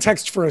the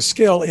context for a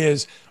skill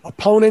is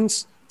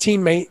opponents,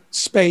 teammate,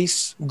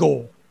 space,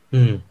 goal.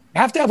 You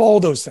have to have all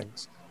those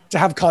things to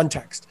have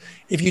context.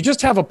 If you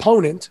just have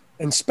opponent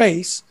and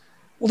space,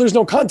 well, there's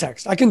no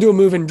context. I can do a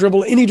move and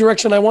dribble any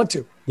direction I want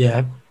to.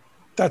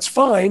 That's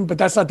fine, but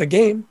that's not the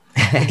game.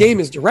 The game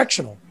is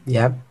directional.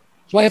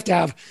 So I have to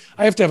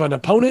have an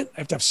opponent. I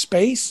have to have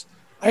space.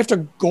 I have to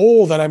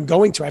goal that I'm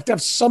going to. I have to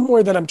have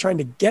somewhere that I'm trying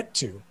to get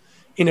to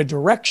in a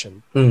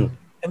direction. And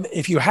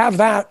if you have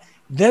that,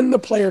 then the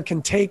player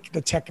can take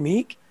the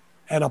technique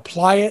and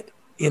apply it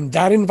in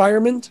that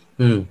environment.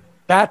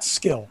 That's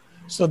skill.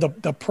 So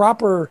the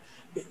proper,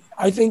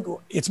 I think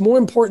it's more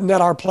important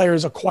that our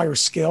players acquire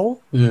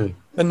skill than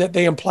that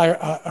they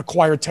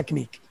acquire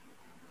technique.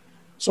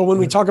 So when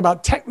we talk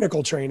about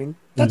technical training,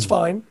 that's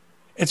fine.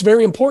 It's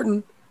very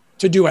important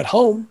to do at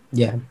home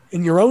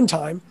in your own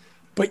time,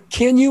 but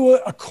can you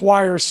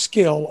acquire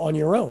skill on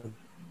your own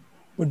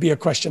would be a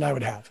question I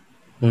would have.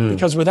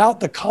 Because without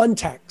the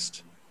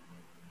context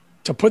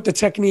to put the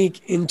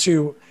technique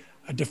into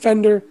a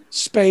defender,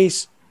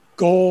 space,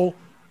 goal,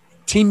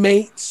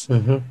 teammates,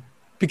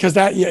 because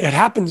that it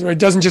happens, or it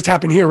doesn't just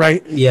happen here,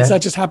 right? It's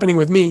not just happening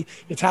with me,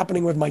 it's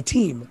happening with my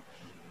team.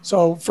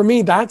 So for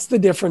me, that's the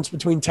difference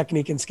between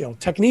technique and skill.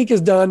 Technique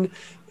is done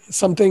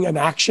something, an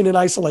action in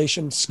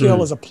isolation.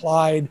 Skill is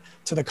applied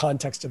to the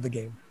context of the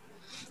game.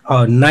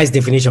 Oh, nice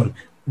definition.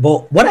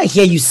 But what I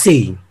hear you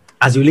say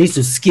as it relates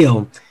to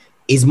skill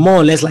is more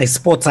or less like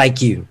sports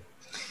IQ.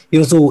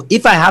 So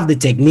if I have the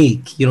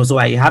technique, so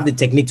I have the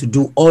technique to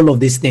do all of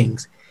these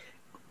things,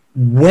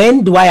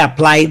 when do I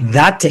apply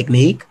that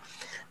technique?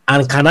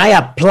 And can I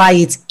apply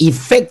it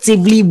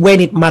effectively when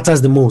it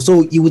matters the most?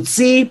 So you would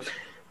see,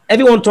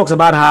 everyone talks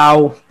about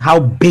how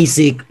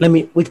basic.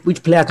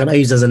 Which player can I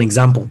use as an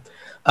example?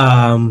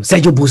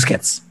 Sergio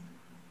Busquets.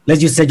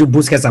 Let's use Sergio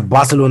Busquets at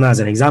Barcelona as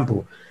an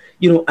example.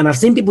 And I've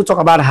seen people talk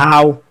about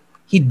how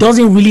he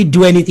doesn't really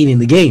do anything in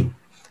the game,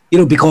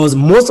 because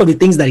most of the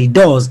things that he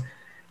does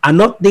are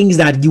not things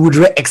that you would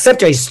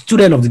except you're a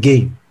student of the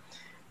game.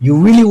 You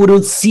really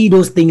wouldn't see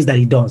those things that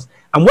he does.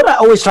 And what I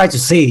always try to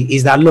say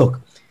is that, look,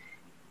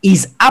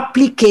 is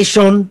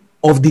application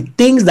of the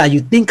things that you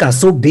think are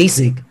so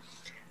basic,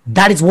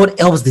 that is what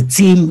helps the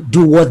team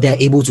do what they're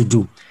able to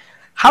do.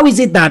 How is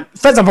it that,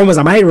 first and foremost,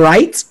 am I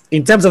right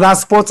in terms of that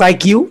sports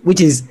IQ, which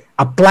is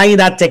applying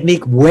that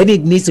technique when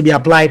it needs to be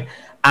applied?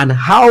 And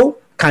how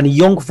can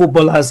young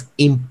footballers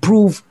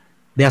improve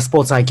their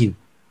sports IQ?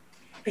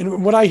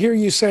 And what I hear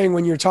you saying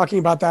when you're talking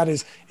about that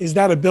is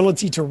that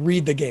ability to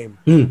read the game.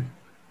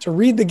 To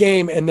read the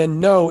game and then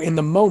know in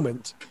the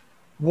moment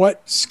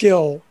what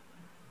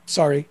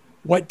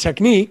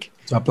technique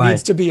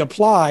needs to be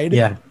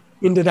applied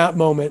into that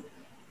moment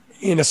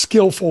in a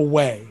skillful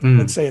way.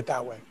 Let's say it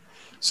that way.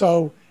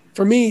 So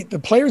for me, the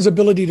player's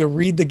ability to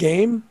read the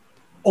game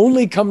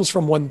only comes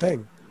from one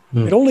thing.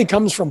 It only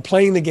comes from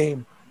playing the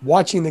game,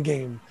 watching the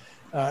game,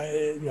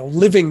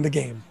 living the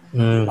game.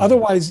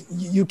 Otherwise,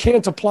 you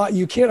can't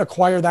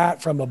acquire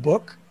that from a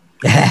book.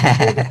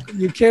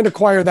 You can't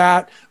acquire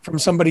that from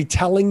somebody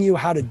telling you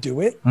how to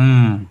do it.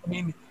 I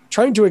mean,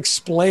 trying to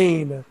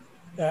explain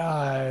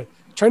the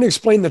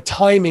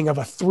timing of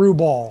a through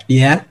ball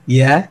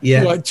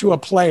to a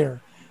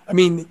player. I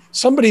mean,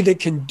 somebody that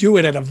can do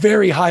it at a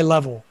very high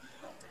level,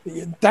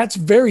 that's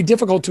very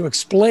difficult to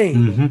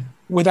explain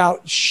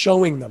without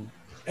showing them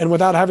and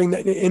without having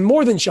that, and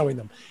more than showing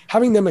them,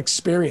 having them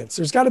experience.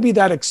 There's got to be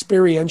that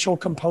experiential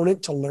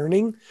component to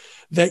learning,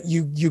 that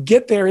you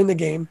get there in the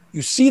game,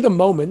 you see the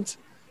moment,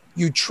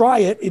 you try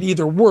it, it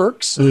either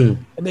works,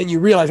 and then you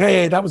realize,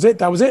 hey, that was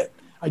it,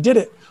 I did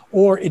it,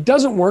 or it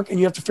doesn't work, and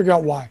you have to figure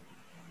out why.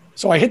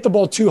 So I hit the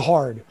ball too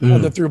hard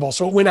on the through ball,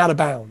 so it went out of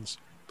bounds.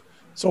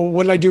 So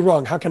what did I do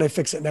wrong? How can I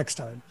fix it next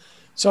time?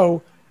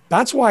 So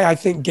that's why I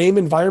think game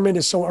environment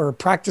is or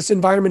practice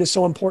environment is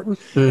so important,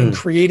 and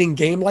creating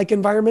game-like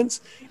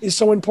environments is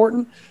so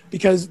important,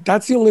 because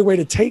that's the only way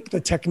to take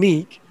the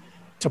technique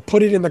to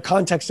put it in the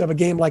context of a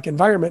game-like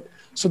environment,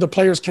 so the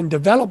players can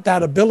develop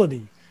that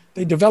ability.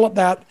 They develop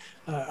that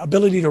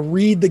ability to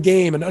read the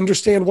game and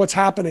understand what's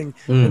happening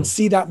and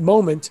see that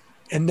moment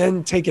and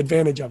then take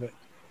advantage of it.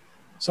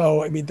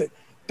 So, I mean,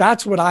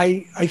 that's what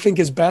I think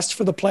is best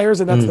for the players,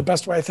 and that's the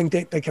best way I think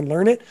they can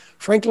learn it.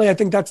 Frankly, I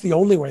think that's the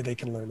only way they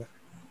can learn it.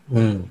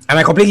 And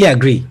I completely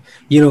agree.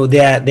 There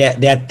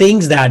are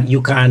things that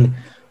you can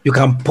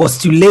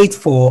postulate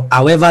for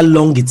however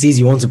long it is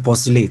you want to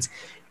postulate.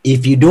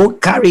 If you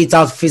don't carry it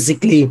out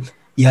physically,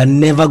 you're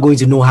never going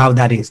to know how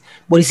that is.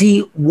 But you see,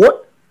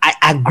 what I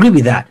agree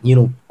with that,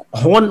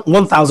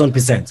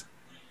 1000%.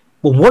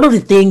 But one of the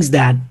things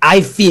that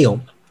I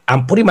feel,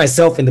 I'm putting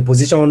myself in the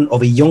position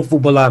of a young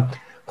footballer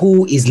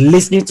who is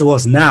listening to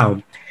us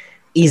now,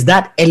 is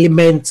that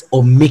element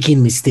of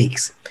making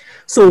mistakes.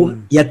 So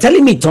you're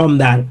telling me, Tom,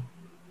 that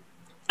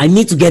I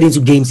need to get into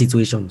game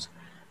situations.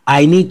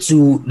 I need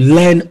to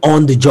learn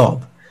on the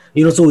job.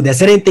 So there's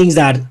certain things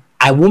that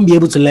I won't be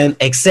able to learn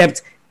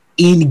except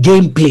in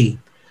gameplay.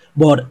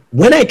 But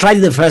when I tried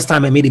it the first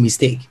time, I made a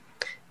mistake.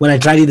 When I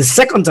tried it the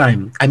second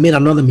time, I made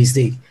another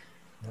mistake.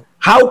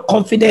 How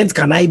confident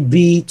can I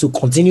be to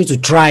continue to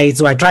try it?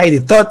 So I try it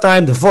the third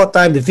time, the fourth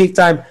time, the fifth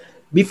time,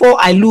 before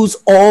I lose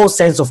all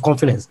sense of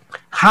confidence.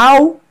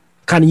 How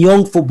can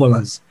young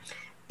footballers,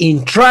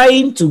 in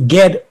trying to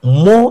get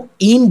more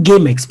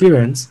in-game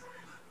experience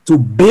to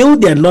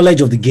build their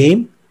knowledge of the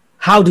game,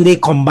 how do they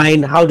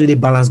combine, how do they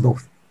balance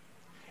both?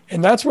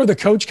 And that's where the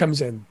coach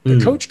comes in.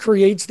 The coach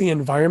creates the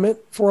environment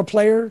for a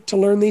player to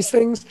learn these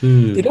things.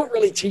 They don't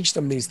really teach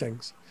them these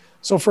things.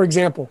 So, for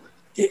example,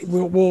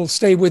 we'll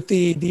stay with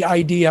the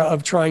idea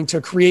of trying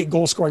to create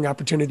goal-scoring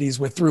opportunities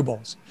with through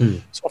balls.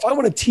 So if I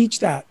want to teach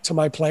that to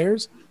my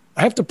players,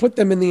 I have to put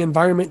them in the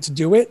environment to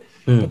do it.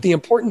 But the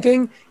important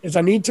thing is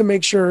I need to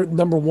make sure,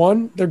 number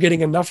one, they're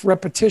getting enough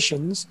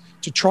repetitions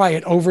to try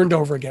it over and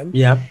over again.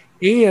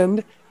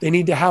 And they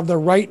need to have the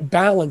right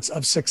balance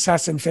of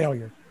success and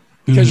failure.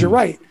 Because you're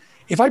right.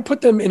 If I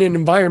put them in an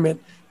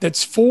environment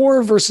that's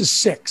 4 versus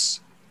 6,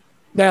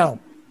 now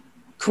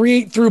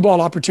create through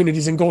ball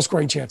opportunities and goal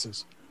scoring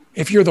chances.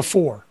 If you're the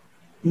 4,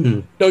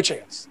 no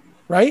chance,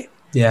 right?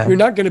 You're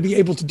not going to be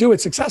able to do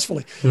it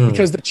successfully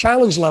because the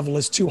challenge level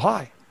is too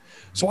high.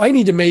 So I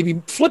need to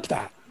maybe flip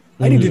that.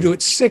 I need to do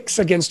it 6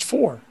 against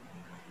 4.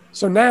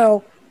 So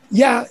now,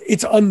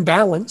 it's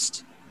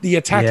unbalanced. The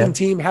attacking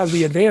team has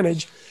the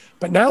advantage,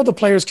 But now the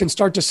players can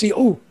start to see,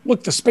 oh,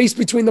 look, the space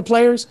between the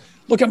players.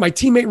 Look at my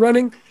teammate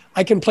running.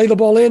 I can play the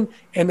ball in,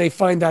 and they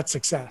find that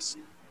success.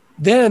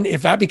 Then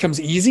if that becomes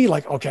easy,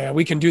 like, okay,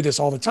 we can do this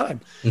all the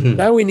time.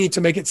 Now we need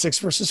to make it 6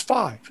 versus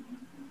 5.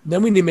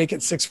 Then we need to make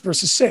it 6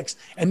 versus 6.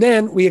 And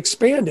then we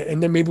expand it.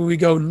 And then maybe we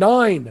go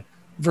 9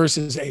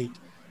 versus 8.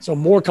 So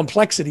more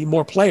complexity,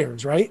 more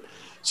players, right?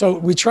 So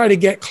we try to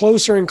get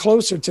closer and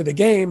closer to the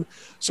game.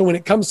 So when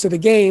it comes to the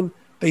game,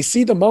 they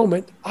see the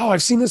moment. Oh,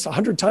 I've seen this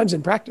 100 times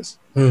in practice.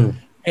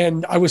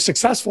 And I was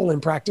successful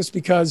in practice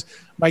because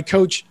my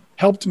coach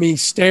helped me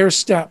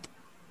stair-step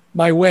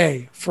my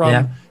way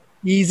from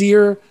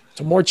easier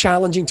to more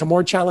challenging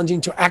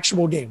to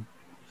actual game.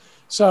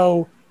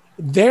 So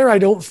there, I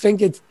don't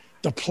think it's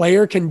the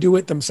player can do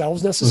it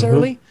themselves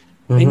necessarily.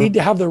 They need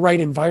to have the right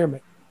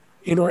environment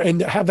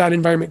and have that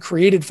environment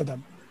created for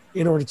them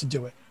in order to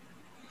do it.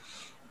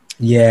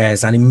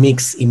 Yes, and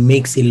it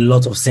makes a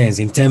lot of sense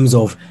in terms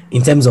of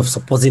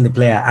supporting the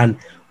player. And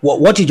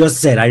what you just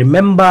said, I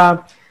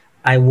remember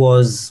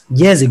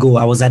years ago,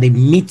 I was at a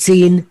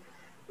meeting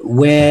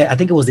where I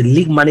think it was the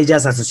League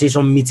Managers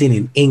Association meeting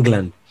in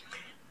England,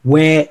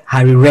 where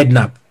Harry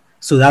Redknapp,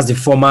 so that's the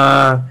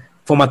former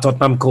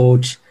Tottenham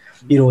coach,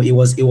 he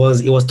was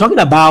talking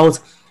about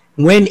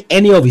when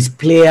any of his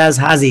players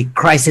has a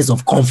crisis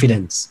of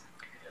confidence,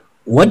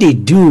 what they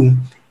do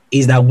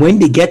is that when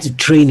they get to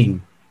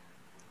training,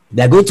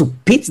 they're going to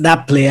pit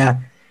that player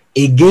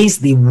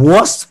against the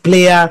worst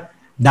player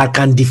that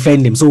can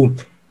defend him. So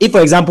if,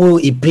 for example,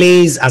 he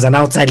plays as an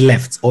outside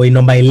left or a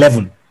number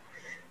 11,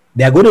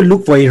 they're going to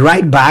look for a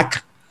right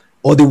back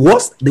or the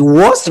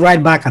worst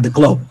right back at the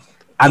club,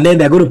 and then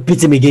they're going to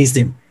pit him against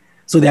him.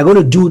 So they're going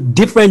to do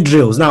different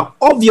drills. Now,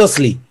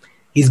 obviously,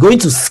 he's going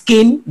to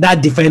skin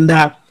that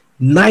defender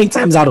 9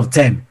 times out of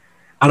 10.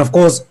 And of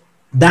course,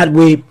 that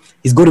way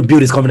he's going to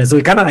build his confidence. So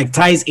it kind of like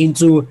ties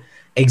into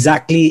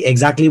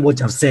exactly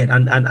what I've said,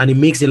 and it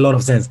makes a lot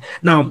of sense.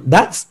 Now,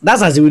 that's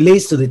as it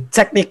relates to the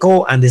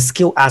technical and the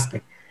skill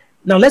aspect.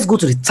 Now, let's go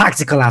to the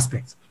tactical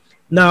aspect.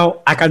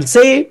 Now, I can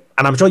say,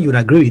 and I'm sure you would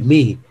agree with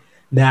me,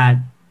 that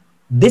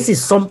this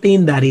is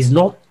something that is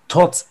not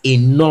taught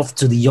enough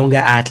to the younger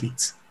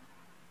athletes,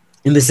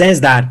 in the sense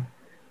that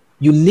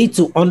you need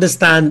to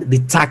understand the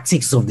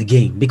tactics of the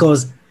game.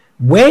 Because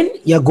when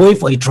you're going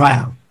for a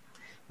trial,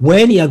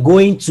 when you're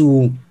going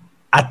to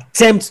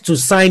attempt to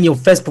sign your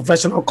first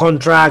professional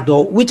contract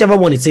or whichever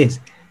one it is,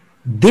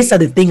 these are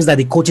the things that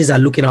the coaches are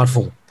looking out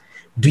for.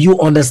 Do you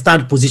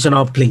understand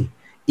positional play?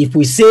 If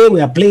we say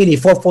we are playing a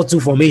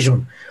 4-4-2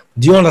 formation,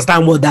 do you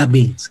understand what that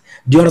means?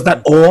 Do you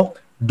understand? Or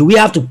do we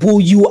have to pull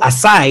you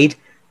aside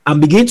and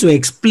begin to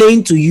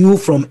explain to you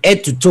from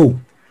head to toe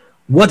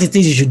what it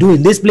is you should do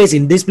in this place,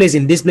 in this place,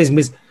 in this place, in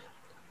this?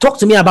 Talk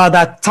to me about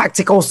that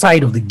tactical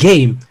side of the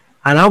game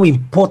and how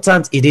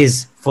important it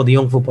is for the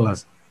young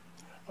footballers.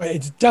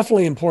 It's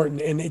definitely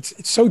important, and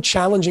it's so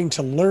challenging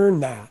to learn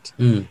that.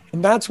 And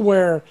that's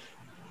where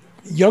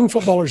young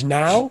footballers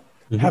now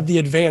have the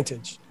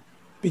advantage,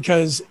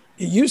 because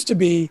it used to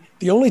be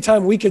the only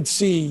time we could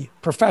see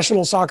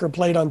professional soccer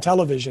played on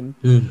television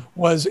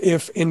was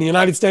if in the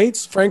United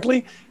States,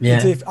 frankly,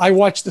 if I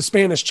watched the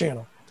Spanish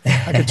channel.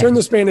 I could turn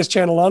the Spanish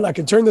channel on, I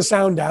could turn the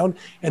sound down,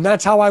 and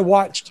that's how I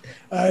watched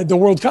the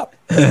World Cup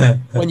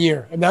one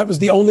year. And that was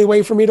the only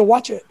way for me to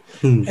watch it.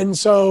 And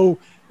so,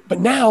 but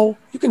now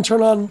I could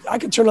turn on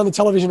the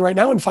television right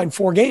now and find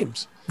 4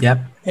 games.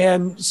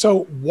 And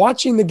so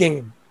watching the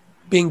game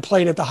being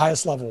played at the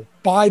highest level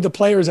by the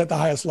players at the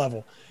highest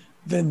level,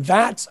 then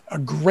that's a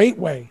great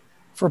way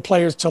for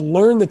players to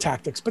learn the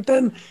tactics. But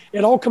then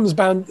it all comes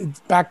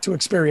back to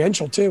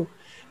experiential too.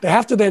 They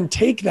have to then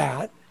take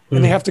that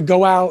and they have to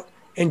go out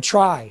and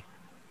try,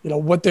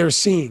 what they're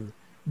seeing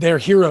their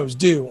heroes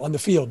do on the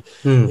field.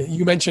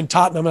 You mentioned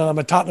Tottenham, and I'm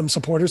a Tottenham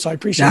supporter, so I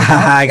appreciate it.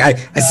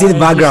 I see the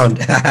background.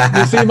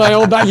 You see my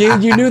old back.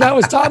 You knew that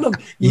was Tottenham.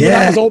 You knew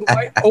that was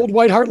old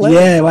White Hart Lane.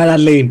 Yeah, White Hart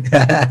Lane.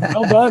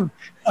 Well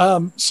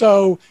done.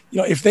 So,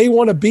 if they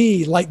want to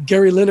be like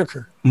Gary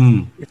Lineker,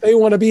 if they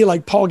want to be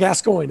like Paul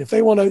Gascoigne, if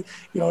they want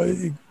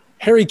to,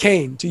 Harry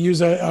Kane, to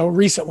use a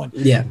recent one,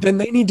 then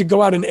they need to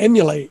go out and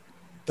emulate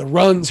the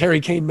runs Harry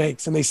Kane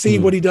makes, and they see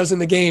what he does in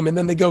the game, and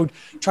then they go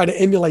try to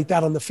emulate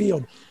that on the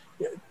field.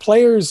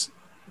 Players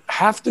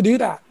have to do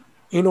that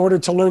in order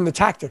to learn the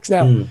tactics.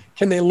 Now,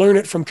 can they learn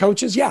it from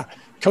coaches? Yeah.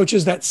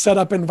 Coaches that set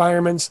up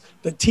environments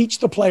that teach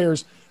the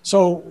players.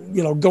 So,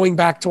 going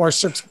back to our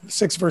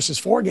 6 versus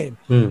 4 game,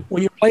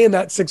 when you're playing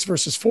that 6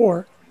 versus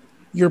 4,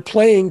 you're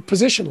playing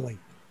positionally.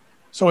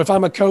 So if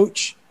I'm a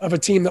coach of a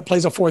team that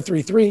plays a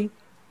 4-3-3,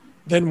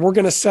 then we're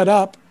going to set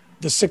up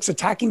the 6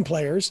 attacking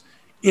players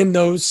in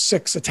those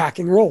 6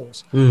 attacking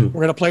roles. We're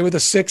going to play with a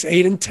 6,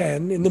 8, and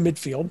 10 in the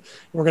midfield.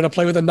 We're going to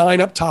play with a 9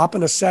 up top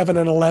and a 7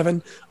 and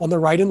 11 on the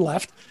right and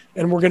left.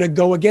 And we're going to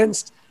go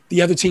against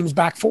the other team's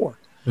back 4.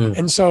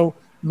 And so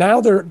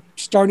now they're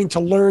starting to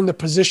learn the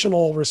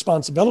positional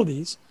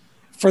responsibilities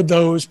for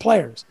those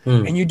players.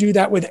 And you do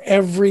that with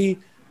every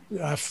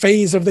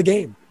phase of the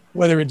game,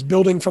 whether it's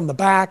building from the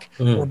back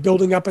or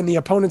building up in the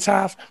opponent's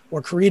half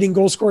or creating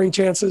goal scoring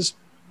chances.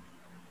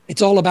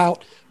 It's all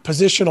about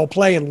positional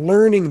play and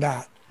learning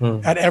that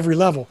at every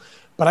level.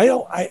 But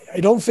I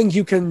don't think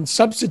you can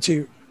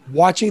substitute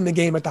watching the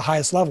game at the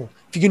highest level.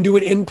 If you can do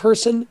it in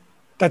person,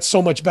 that's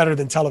so much better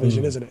than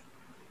television, isn't it?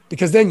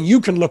 Because then you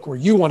can look where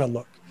you want to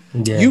look.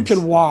 Yes. You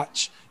can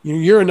watch.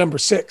 You're a number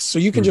 6, so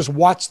you can just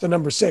watch the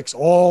number 6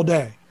 all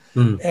day.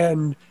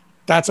 And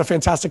that's a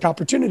fantastic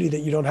opportunity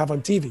that you don't have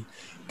on TV.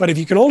 But if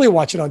you can only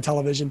watch it on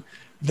television,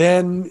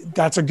 then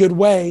that's a good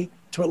way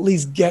to at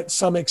least get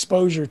some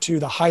exposure to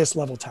the highest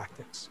level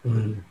tactics.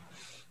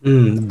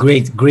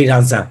 Great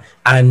answer.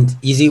 And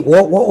you see,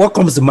 what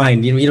comes to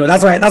mind? You know,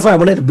 that's why I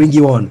wanted to bring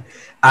you on,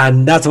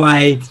 and that's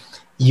why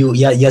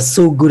you're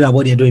so good at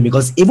what you're doing,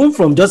 because even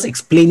from just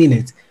explaining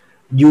it,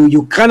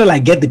 you kind of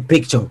like get the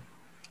picture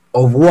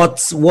of what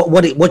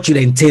should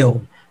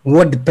entail,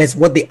 what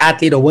the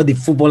athlete or what the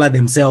footballer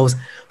themselves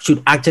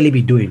should actually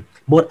be doing.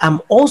 But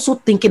I'm also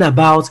thinking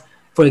about,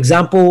 for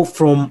example,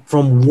 from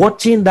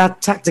watching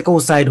that tactical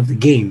side of the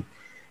game.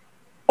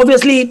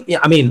 Obviously,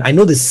 I mean, I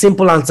know the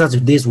simple answer to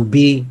this would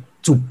be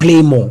to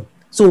play more.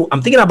 So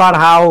I'm thinking about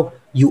how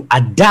you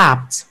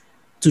adapt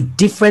to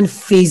different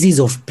phases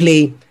of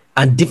play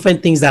and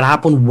different things that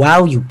happen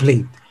while you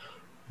play.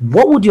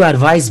 What would your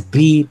advice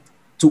be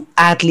to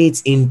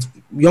athletes, in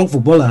young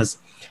footballers,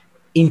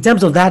 in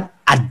terms of that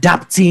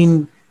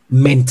adapting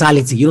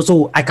mentality? You know,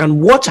 so I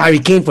can watch Harry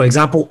Kane, for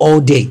example,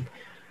 all day,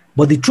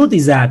 but the truth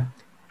is that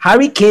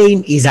Harry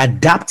Kane is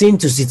adapting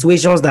to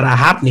situations that are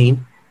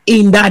happening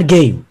in that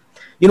game.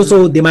 You know,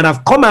 so they might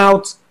have come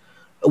out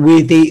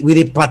with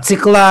a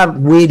particular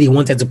way they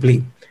wanted to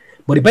play,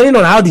 but depending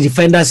on how the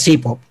defenders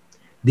shape up,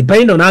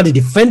 depending on how the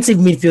defensive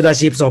midfielder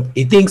shapes up,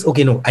 he thinks,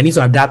 okay, no, I need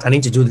to adapt, I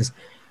need to do this.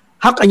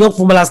 How can young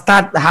footballers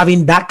start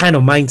having that kind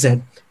of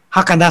mindset?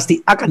 How can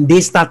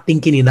they start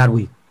thinking in that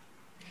way?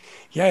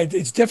 Yeah,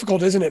 it's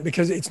difficult, isn't it?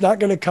 Because it's not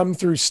going to come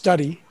through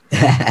study.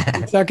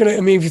 It's not going to,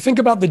 I mean, if you think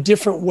about the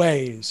different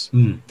ways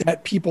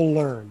that people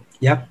learn.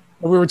 Yeah.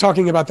 We were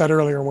talking about that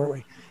earlier, weren't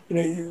we? You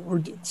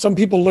know, some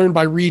people learn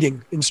by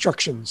reading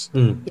instructions.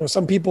 You know,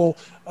 some people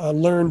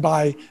learn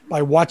by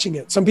watching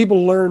it. Some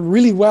people learn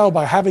really well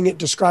by having it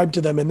described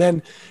to them, and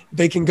then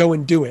they can go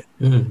and do it.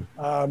 You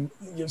know,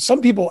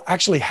 some people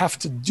actually have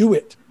to do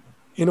it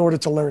in order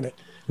to learn it.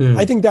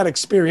 I think that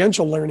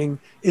experiential learning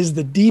is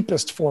the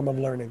deepest form of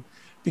learning,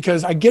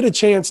 because I get a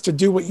chance to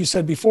do what you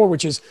said before,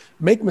 which is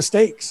make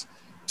mistakes,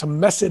 to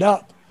mess it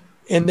up,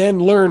 and then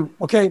learn,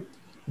 okay,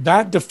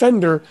 that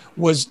defender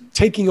was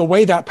taking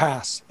away that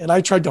pass, and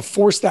I tried to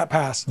force that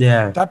pass.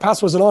 Yeah. That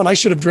pass wasn't on. I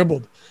should have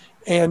dribbled.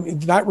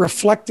 And that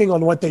reflecting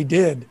on what they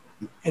did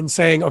and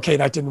saying, okay,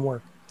 that didn't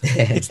work.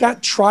 It's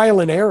that trial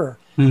and error.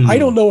 I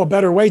don't know a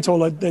better way,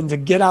 Tola, than to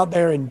get out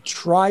there and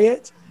try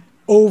it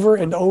over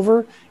and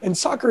over. And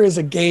soccer is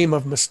a game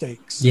of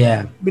mistakes.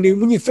 Yeah. I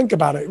mean, when you think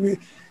about it,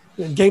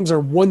 games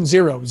are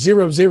 1-0,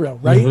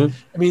 0-0, right?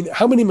 I mean,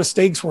 how many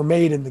mistakes were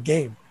made in the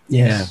game?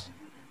 Yeah.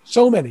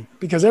 So many,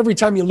 because every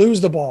time you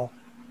lose the ball,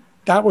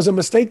 that was a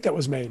mistake that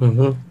was made.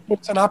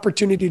 It's an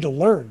opportunity to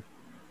learn.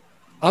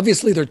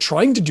 Obviously, they're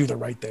trying to do the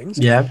right things.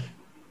 Yeah.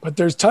 But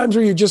there's times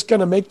where you're just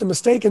going to make the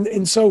mistake.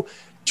 And so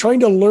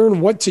trying to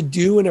learn what to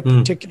do in a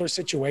particular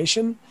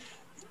situation,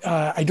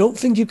 I don't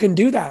think you can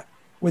do that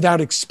without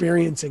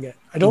experiencing it.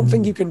 I don't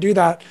think you can do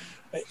that.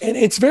 And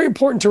it's very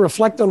important to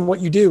reflect on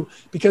what you do,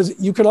 because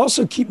you can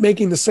also keep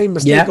making the same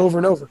mistake over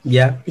and over.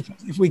 Yeah. Because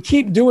if we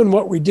keep doing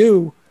what we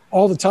do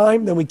all the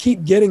time, then we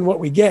keep getting what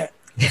we get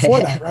for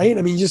that, right?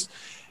 I mean,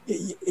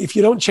 if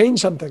you don't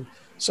change something.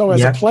 So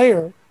as a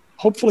player,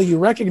 hopefully you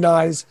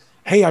recognize,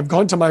 hey, I've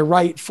gone to my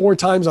right 4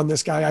 times on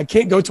this guy. I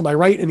can't go to my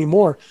right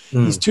anymore.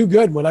 He's too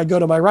good when I go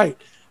to my right.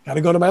 Got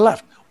to go to my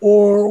left,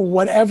 or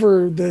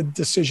whatever the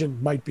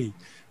decision might be.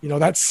 You know,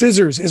 that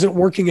scissors isn't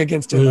working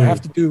against him. I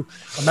have to do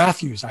a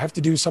Matthews. I have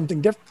to do something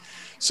different.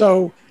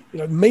 So, you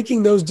know,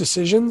 making those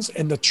decisions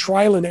and the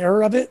trial and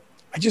error of it,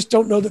 I just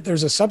don't know that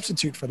there's a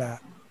substitute for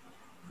that.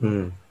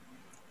 And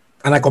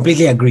I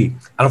completely agree.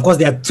 And of course,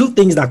 there are 2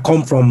 things that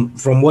come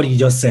from what you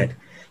just said.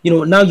 You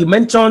know, now you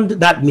mentioned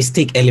that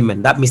mistake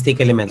element,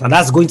 and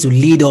that's going to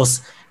lead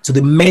us to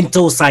the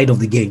mental side of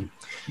the game.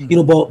 You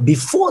know, but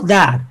before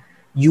that,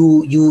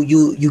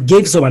 you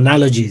gave some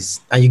analogies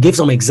and you gave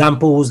some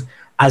examples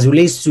as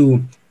relates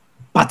to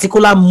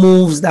particular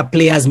moves that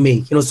players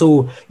make. You know,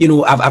 so, you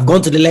know, I've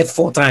gone to the left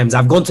 4 times.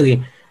 I've gone to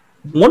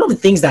one of the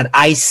things that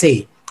I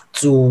say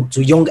to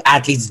young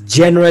athletes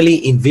generally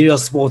in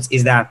various sports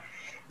is that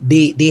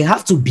they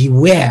have to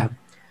beware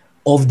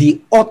of the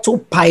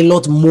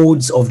autopilot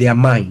modes of their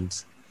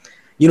minds.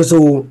 You know,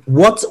 so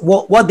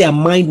what their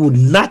mind would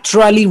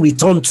naturally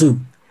return to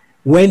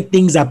when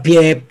things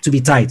appear to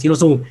be tight. You know,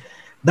 so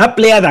that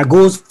player that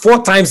goes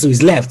 4 times to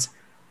his left,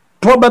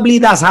 probably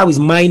that's how his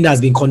mind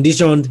has been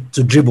conditioned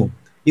to dribble.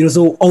 You know,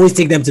 so always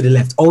take them to the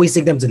left, always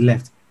take them to the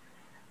left.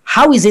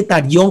 How is it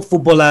that young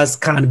footballers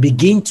can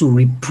begin to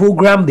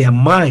reprogram their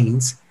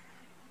minds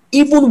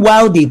even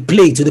while they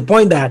play, to the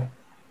point that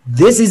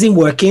this isn't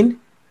working,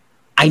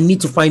 I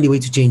need to find a way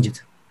to change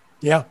it?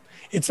 Yeah,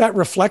 it's that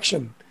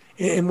reflection.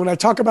 And when I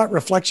talk about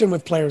reflection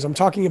with players, I'm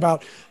talking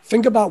about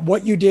think about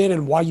what you did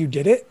and why you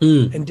did it,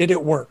 and did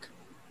it work?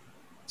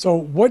 So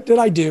what did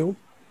I do?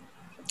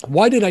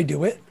 Why did I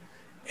do it?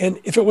 And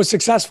if it was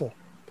successful.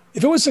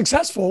 If it was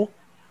successful,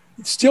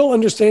 still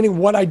understanding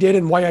what I did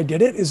and why I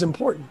did it is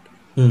important,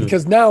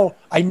 because now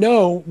I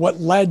know what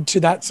led to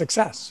that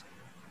success.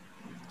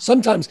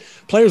 Sometimes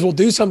players will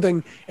do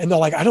something and they're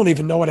like, I don't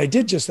even know what I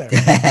did just there.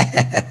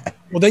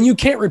 Well, then you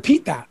can't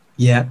repeat that.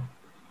 Yeah.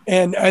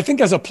 And I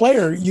think as a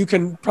player, you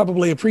can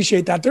probably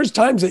appreciate that. There's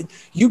times that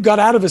you got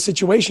out of a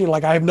situation, you're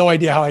like, I have no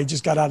idea how I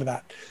just got out of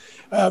that.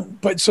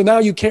 But so now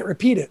you can't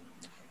repeat it.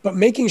 But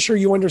making sure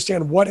you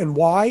understand what and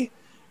why,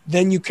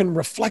 then you can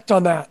reflect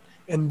on that.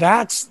 And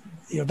that's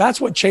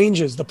what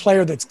changes the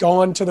player that's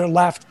gone to their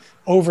left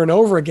over and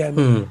over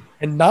again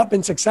and not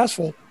been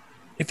successful.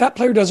 If that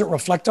player doesn't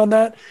reflect on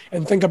that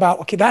and think about,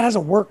 okay, that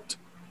hasn't worked,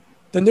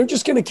 then they're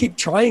just going to keep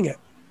trying it.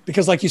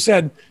 Because like you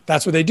said,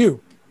 that's what they do.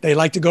 They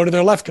like to go to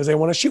their left because they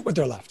want to shoot with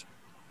their left.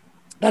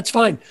 That's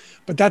fine,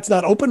 but that's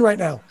not open right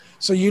now.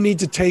 So you need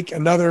to take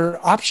another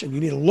option. You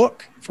need to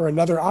look for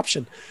another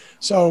option.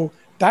 So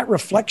that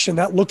reflection,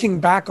 that looking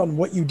back on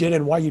what you did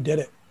and why you did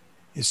it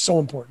is so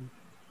important.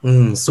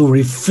 So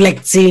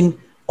reflecting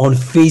on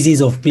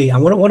phases of play.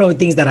 And one of the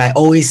things that I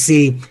always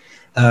say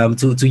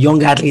to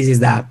young athletes is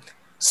that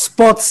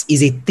sports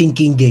is a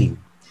thinking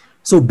game.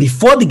 So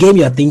before the game,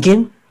 you're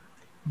thinking.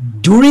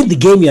 During the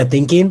game, you're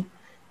thinking.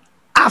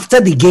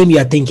 After the game,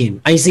 you're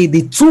thinking. And you see,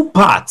 the two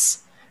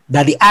parts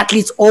that the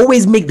athletes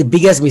always make the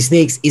biggest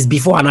mistakes is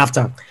before and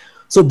after.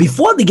 So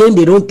before the game,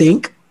 they don't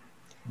think.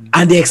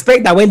 And they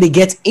expect that when they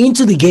get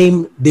into the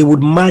game, they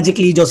would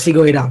magically just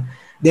figure it out.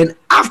 Then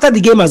after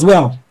the game as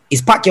well,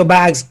 is pack your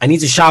bags. I need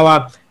to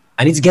shower.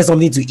 I need to get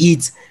something to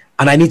eat.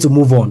 And I need to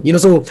move on.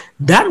 So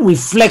that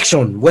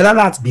reflection, whether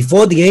that's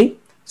before the game,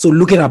 so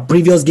looking at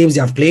previous games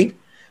you have played,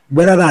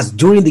 whether that's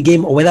during the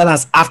game or whether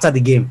that's after the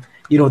game,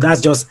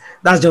 that's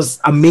just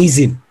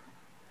amazing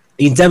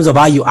in terms of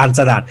how you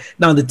answer that.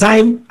 Now the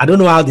time, I don't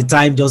know how the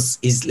time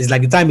just is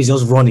like the time is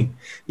just running,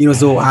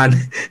 so, and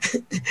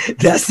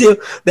there's still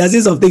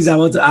some things I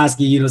want to ask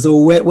you, so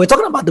we're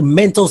talking about the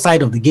mental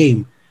side of the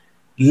game,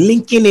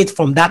 linking it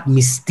from that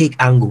mistake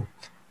angle.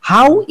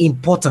 How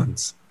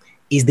important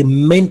is the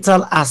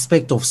mental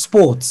aspect of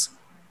sports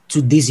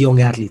to these young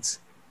athletes?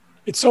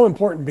 It's so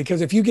important because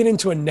if you get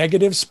into a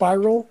negative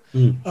spiral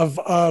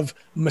of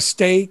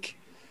mistake,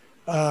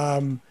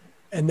 and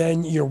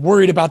then you're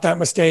worried about that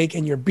mistake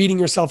and you're beating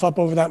yourself up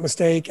over that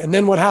mistake. And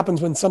then what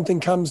happens when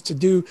something comes to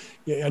do,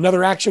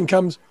 another action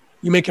comes,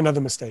 you make another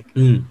mistake.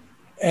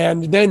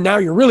 And then now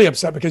you're really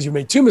upset because you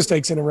made 2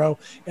 mistakes in a row.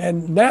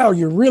 And now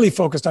you're really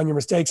focused on your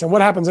mistakes. And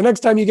what happens the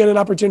next time you get an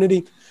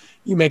opportunity,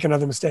 you make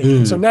another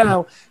mistake. So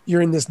now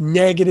you're in this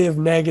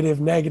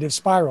negative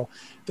spiral.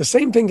 The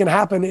same thing can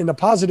happen in a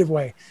positive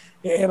way.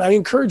 And I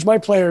encourage my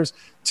players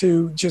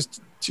to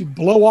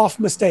blow off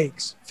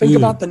mistakes. Think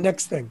about the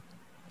next thing.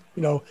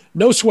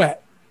 No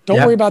sweat. Don't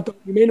worry about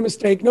you made a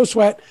mistake. No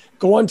sweat.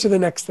 Go on to the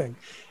next thing.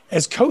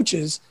 As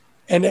coaches,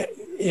 and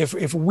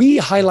if we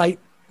highlight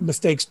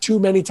mistakes too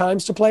many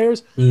times to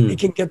players, it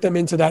can get them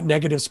into that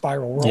negative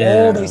spiral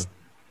where all they see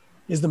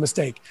is the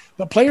mistake.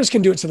 But players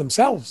can do it to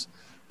themselves.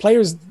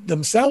 Players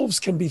themselves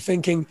can be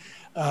thinking,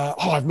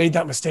 I've made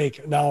that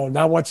mistake.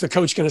 Now what's the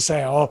coach going to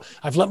say?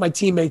 I've let my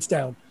teammates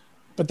down.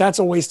 But that's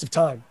a waste of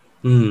time.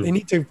 They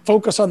need to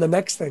focus on the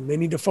next thing. They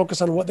need to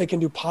focus on what they can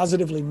do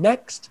positively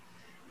next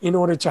in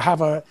order to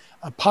have a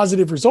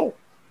positive result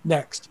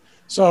next.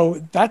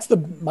 So that's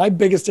my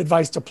biggest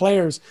advice to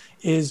players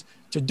is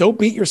to don't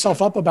beat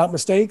yourself up about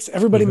mistakes.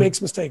 Everybody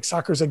makes mistakes.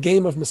 Soccer's a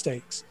game of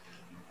mistakes.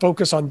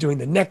 Focus on doing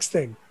the next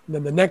thing and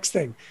then the next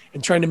thing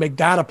and trying to make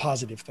that a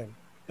positive thing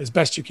as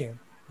best you can.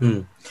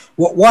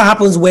 What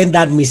happens when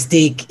that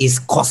mistake is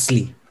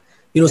costly?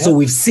 So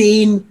we've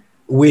seen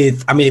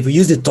if we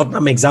use the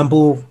Tottenham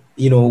example,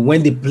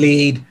 when they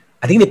played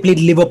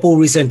Liverpool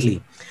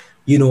recently,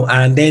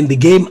 and then the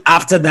game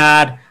after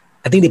that,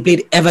 I think they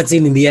played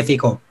Everton in the FA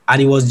Cup,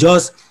 and it was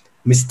just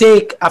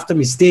mistake after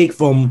mistake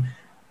from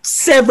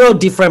several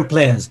different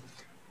players.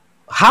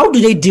 How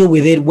do they deal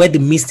with it where the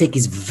mistake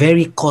is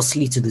very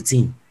costly to the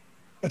team?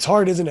 It's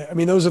hard, isn't it? I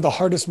mean, those are the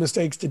hardest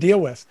mistakes to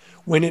deal with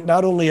when it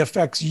not only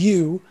affects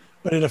you,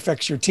 but it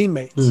affects your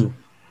teammates.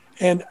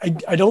 And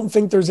I don't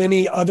think there's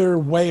any other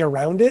way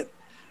around it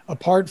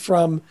apart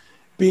from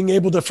being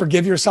able to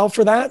forgive yourself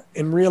for that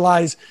and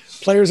realize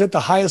players at the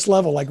highest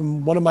level, like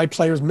one of my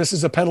players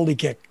misses a penalty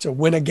kick to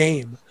win a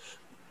game.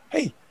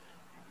 Hey,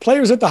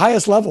 players at the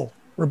highest level,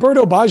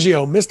 Roberto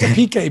Baggio missed a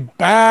PK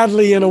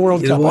badly in a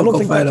World Cup. I don't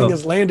think that thing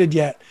has landed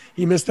yet.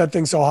 He missed that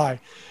thing so high.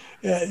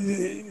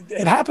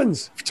 It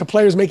happens to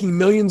players making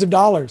millions of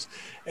dollars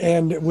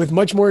and with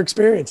much more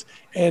experience.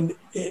 And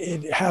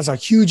it has a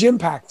huge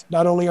impact,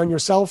 not only on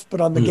yourself, but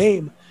on the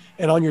game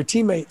and on your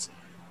teammates.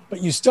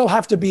 But you still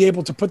have to be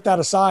able to put that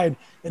aside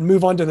and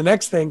move on to the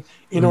next thing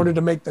in order to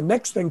make the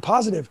next thing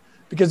positive.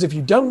 Because if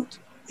you don't,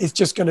 it's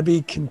just going to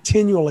be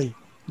continually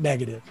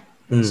negative.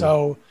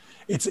 So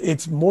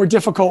it's more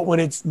difficult when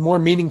it's more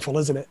meaningful,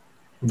 isn't it?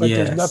 but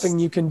there's nothing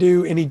you can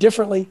do any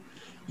differently.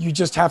 You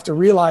just have to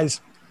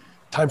realize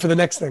time for the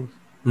next thing.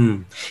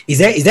 Is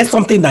there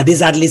something that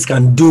these athletes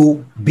can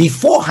do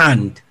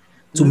beforehand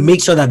to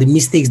make sure that the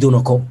mistakes don't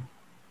occur?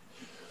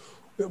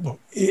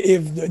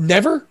 If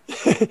never,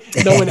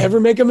 no one ever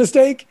make a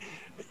mistake.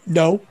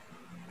 No,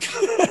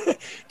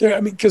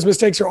 because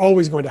mistakes are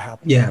always going to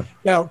happen. Yeah.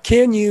 Now,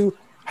 can you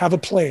have a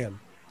plan?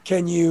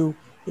 Can you,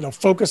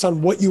 focus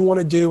on what you want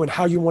to do and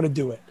how you want to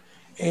do it?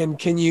 And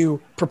can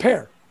you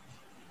prepare?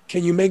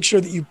 Can you make sure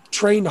that you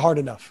trained hard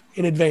enough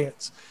in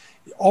advance?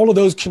 All of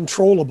those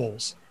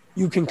controllables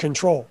you can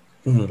control,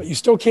 but you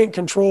still can't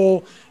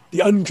control the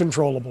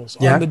uncontrollables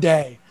on the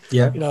day.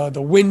 Yeah.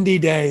 The windy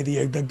day,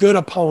 the good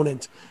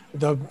opponent,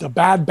 the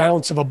bad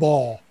bounce of a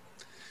ball.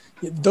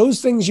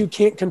 Those things you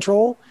can't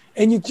control,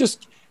 and you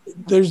just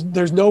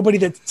there's nobody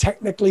that's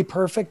technically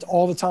perfect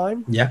all the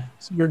time. Yeah.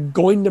 So you're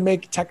going to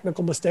make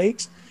technical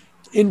mistakes.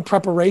 In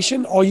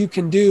preparation, all you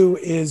can do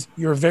is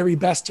your very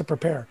best to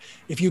prepare.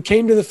 If you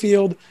came to the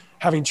field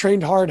having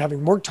trained hard,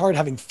 having worked hard,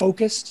 having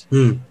focused,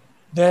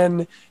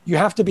 then you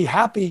have to be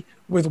happy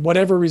with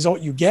whatever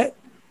result you get,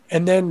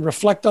 and then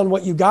reflect on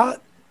what you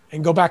got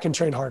and go back and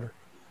train harder.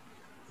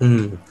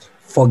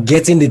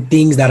 Forgetting the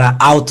things that are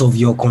out of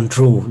your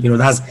control.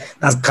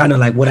 That's kind of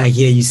like what I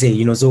hear you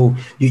say, so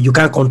you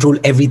can't control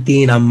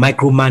everything and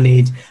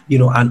micromanage,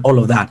 and all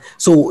of that.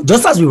 So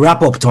just as we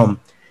wrap up, Tom,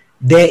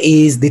 there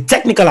is the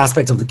technical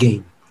aspect of the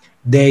game.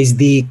 There is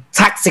the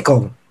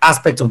tactical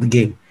aspect of the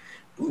game.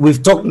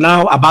 We've talked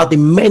now about the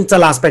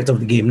mental aspect of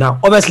the game. Now,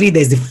 obviously,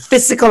 there's the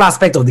physical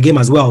aspect of the game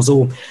as well.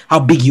 So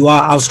how big you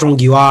are, how strong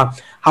you are,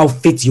 how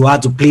fit you are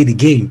to play the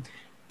game.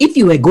 If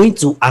you were going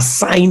to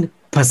assign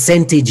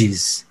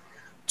percentages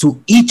to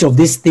each of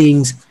these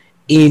things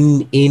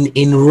in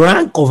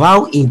rank of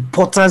how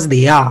important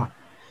they are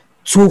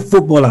to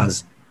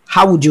footballers,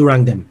 how would you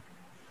rank them?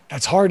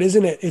 That's hard,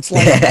 isn't it? It's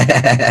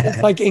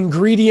like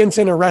ingredients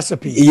in a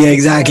recipe. Yeah,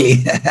 exactly.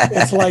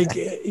 It's like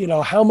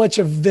how much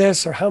of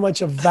this or how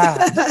much of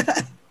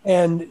that.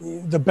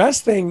 And the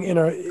best thing in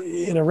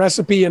a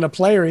recipe in a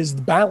player is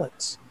the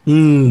balance.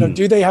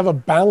 Do they have a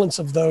balance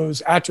of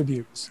those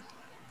attributes?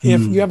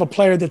 If you have a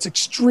player that's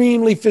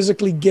extremely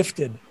physically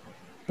gifted,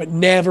 but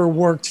never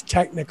worked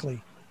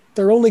technically,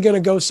 they're only going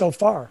to go so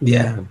far.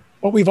 Yeah.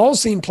 But we've all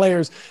seen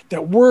players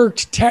that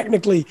worked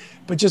technically,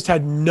 but just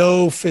had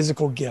no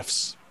physical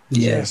gifts.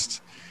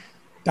 Yes.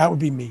 That would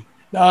be me.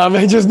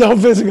 Just no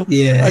physical.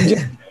 Yeah.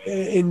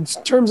 In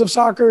terms of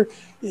soccer,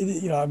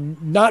 I'm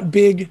not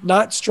big,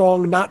 not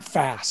strong, not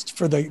fast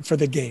for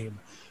the game,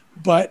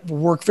 but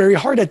work very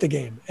hard at the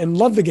game and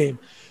love the game.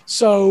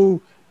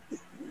 So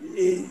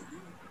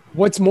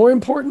what's more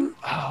important?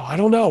 Oh, I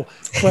don't know.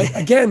 But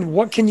again,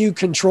 what can you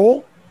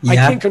control? I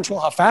can't control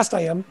how fast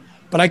I am,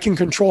 but I can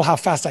control how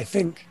fast I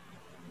think.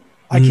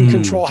 I can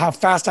control how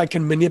fast I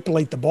can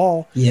manipulate the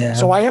ball. Yeah.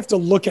 So I have to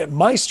look at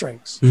my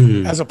strengths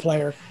as a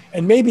player,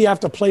 and maybe I have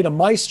to play to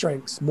my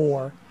strengths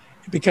more,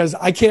 because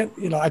I can't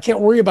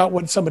worry about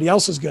what somebody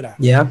else is good at.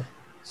 Yeah.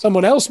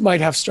 Someone else might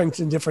have strengths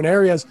in different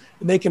areas,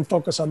 and they can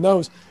focus on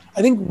those.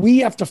 I think we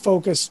have to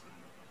focus,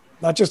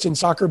 not just in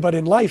soccer, but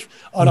in life,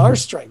 on our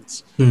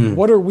strengths.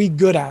 What are we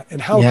good at,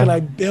 and how can I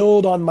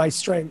build on my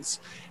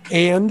strengths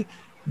and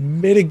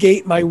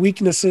mitigate my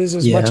weaknesses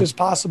as much as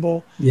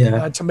possible.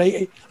 To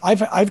make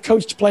I've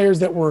coached players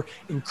that were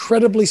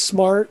incredibly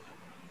smart,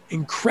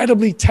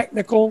 incredibly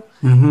technical,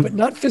 but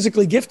not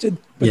physically gifted,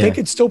 but they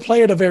could still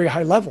play at a very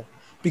high level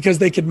because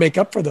they could make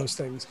up for those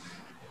things.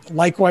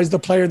 Likewise, the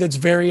player that's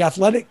very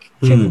athletic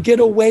can get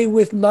away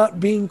with not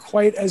being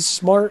quite as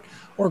smart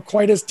or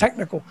quite as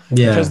technical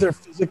because they're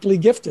physically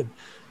gifted.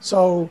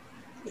 So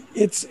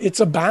it's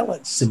a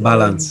balance. It's a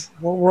balance.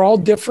 We're all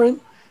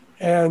different.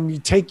 And you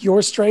take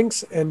your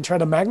strengths and try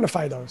to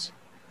magnify those.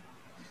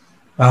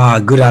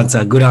 Good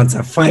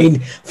answer.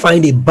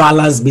 Find a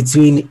balance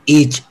between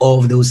each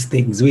of those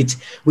things,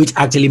 which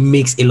actually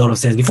makes a lot of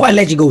sense. Before I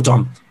let you go,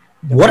 Tom,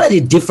 what are the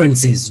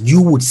differences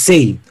you would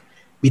say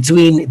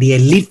between the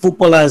elite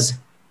footballers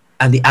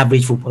and the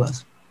average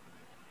footballers?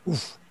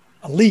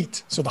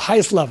 Elite, so the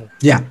highest level.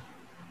 Yeah.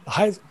 The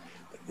highest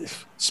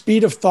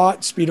speed of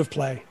thought, speed of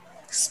play.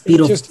 Speed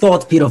of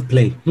thought, speed of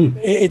play.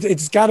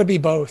 It's got to be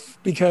both,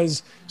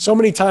 because so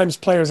many times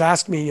players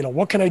ask me,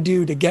 what can I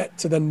do to get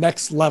to the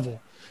next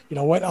level?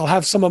 I'll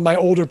have some of my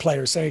older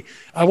players say,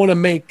 I want to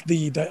make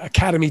the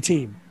academy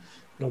team.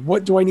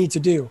 What do I need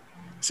to do?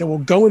 I say, well,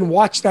 go and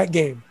watch that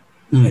game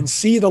and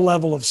see the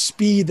level of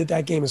speed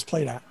that game is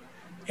played at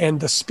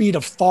and the speed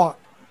of thought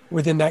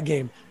within that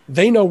game.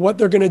 They know what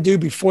they're going to do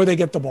before they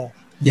get the ball.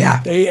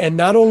 Yeah. And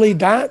not only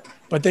that,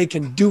 but they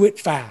can do it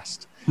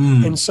fast.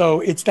 And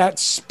so it's that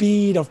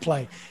speed of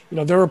play.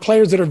 There are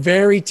players that are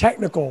very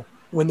technical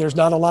when there's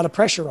not a lot of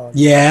pressure on.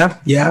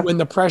 Yeah. When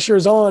the pressure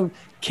is on,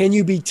 can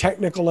you be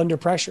technical under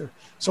pressure?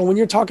 So when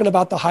you're talking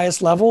about the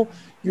highest level,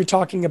 you're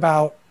talking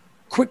about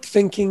quick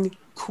thinking,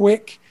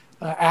 quick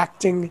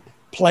acting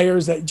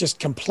players that just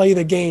can play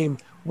the game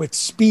with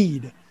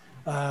speed.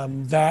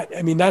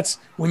 That's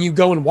when you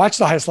go and watch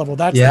the highest level,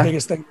 that's the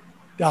biggest thing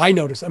that I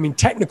notice.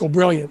 Technical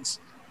brilliance,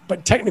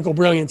 but technical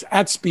brilliance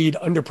at speed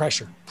under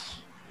pressure.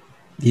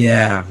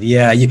 Yeah.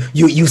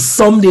 You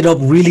summed it up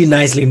really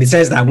nicely in the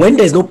sense that when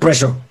there's no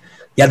pressure,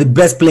 you're the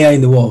best player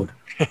in the world.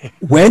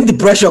 When the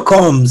pressure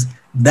comes,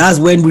 that's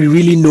when we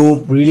really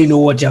know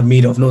what you're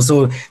made of. No,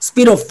 so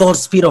speed of thought,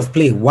 speed of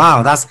play.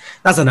 Wow, that's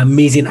an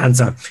amazing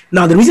answer.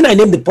 Now, the reason I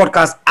named the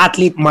podcast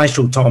Athlete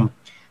Maestro, Tom,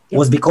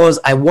 was because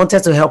I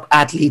wanted to help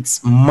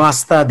athletes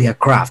master their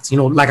craft.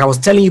 Like I was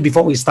telling you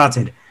before we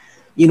started,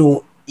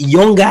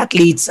 young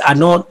athletes are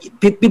not,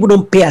 people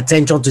don't pay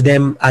attention to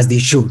them as they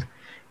should.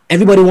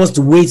 Everybody wants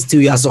to wait till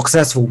you are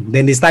successful.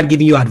 Then they start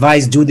giving you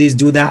advice, do this,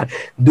 do that,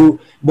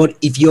 But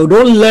if you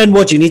don't learn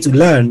what you need to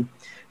learn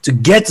to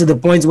get to the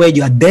point where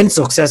you are then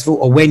successful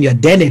or when you're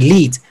then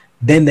elite,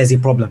 then there's a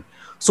problem.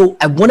 So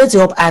I wanted to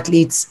help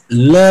athletes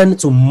learn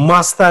to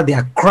master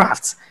their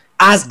crafts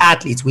as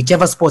athletes,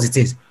 whichever sport it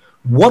is.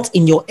 What,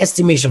 in your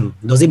estimation,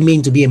 does it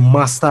mean to be a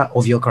master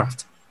of your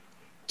craft?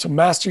 To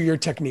master your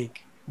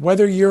technique,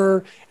 whether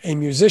you're a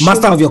musician.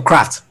 Master of your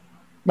craft.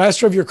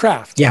 Master of your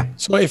craft. Yeah.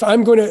 So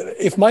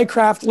if my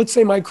craft, let's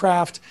say my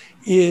craft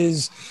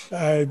is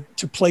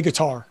to play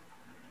guitar,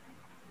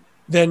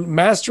 then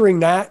mastering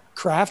that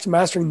craft,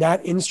 mastering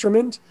that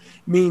instrument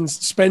means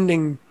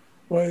spending,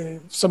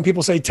 some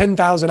people say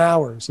 10,000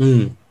 hours,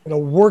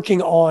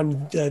 working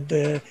on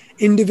the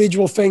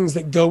individual things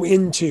that go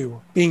into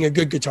being a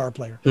good guitar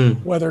player,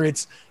 whether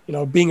it's,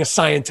 being a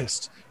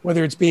scientist,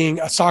 whether it's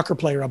being a soccer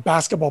player, a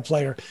basketball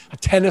player, a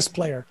tennis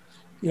player.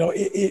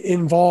 It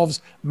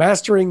involves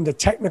mastering the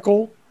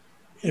technical.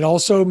 It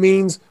also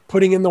means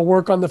putting in the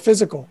work on the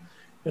physical.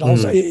 It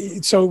also,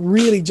 so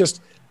really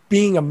just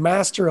being a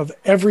master of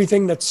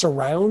everything that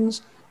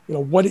surrounds,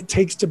 what it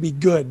takes to be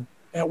good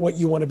at what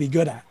you want to be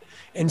good at,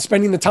 and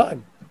spending the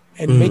time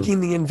and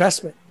making the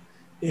investment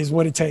is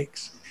what it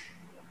takes.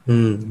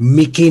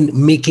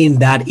 Making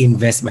that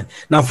investment.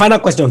 Now, final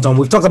question, Tom.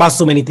 We've talked about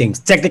so many things: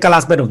 technical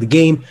aspect of the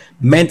game,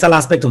 mental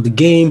aspect of the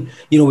game.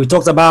 We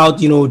talked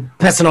about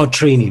personal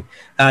training,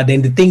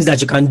 then the things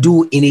that you can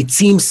do in a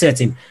team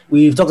setting.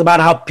 We've talked about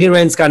how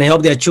parents can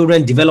help their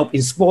children develop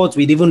in sports.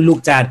 We've even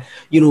looked at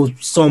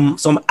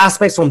some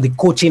aspects from the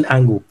coaching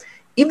angle.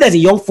 If there's a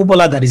young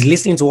footballer that is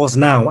listening to us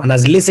now and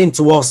has listened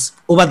to us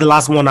over the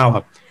last 1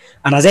 hour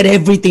and has heard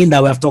everything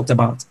that we have talked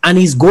about, and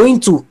is going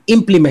to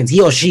implement,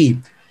 he or she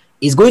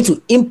is going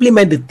to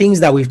implement the things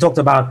that we've talked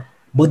about,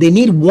 but they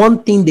need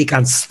one thing they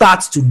can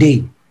start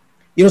today.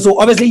 So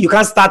obviously you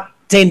can't start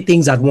 10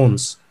 things at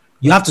once.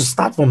 You have to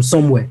start from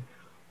somewhere.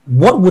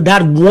 What would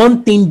that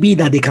one thing be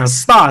that they can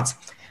start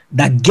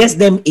that gets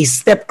them a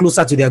step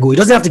closer to their goal? It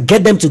doesn't have to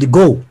get them to the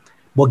goal,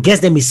 but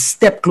gets them a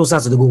step closer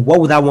to the goal. What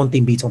would that one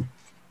thing be, Tom?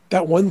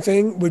 That one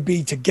thing would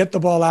be to get the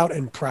ball out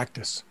and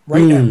practice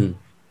right now.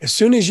 As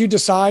soon as you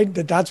decide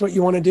that that's what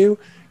you want to do,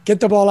 get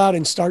the ball out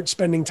and start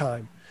spending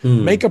time.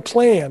 Make a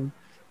plan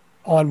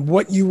on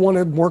what you want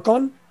to work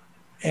on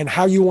and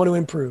how you want to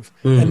improve.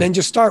 And then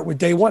just start with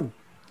day 1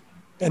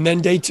 and then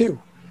day 2.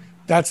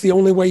 That's the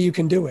only way you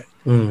can do it.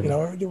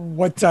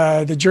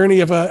 The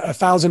journey of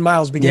 1,000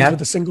 miles begins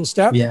with a single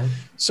step.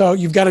 So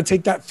you've got to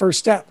take that first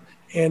step.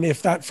 And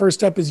if that first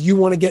step is you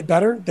want to get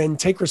better, then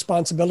take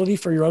responsibility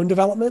for your own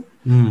development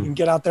and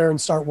get out there and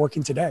start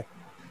working today.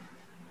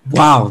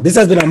 Wow, this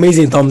has been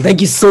amazing, Tom. Thank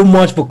you so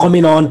much for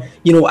coming on.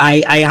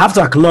 I have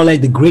to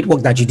acknowledge the great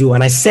work that you do.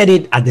 And I said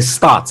it at the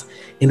start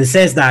in the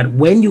sense that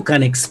when you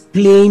can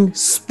explain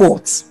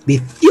sports, the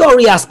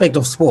theory aspect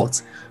of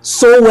sports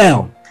so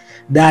well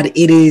that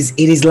it is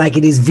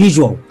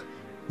visual,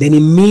 then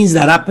it means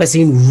that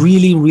person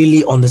really,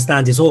 really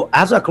understands it. So I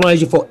have to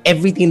acknowledge you for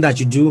everything that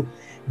you do,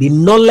 the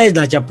knowledge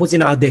that you're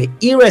putting out there,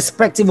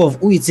 irrespective of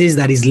who it is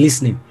that is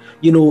listening.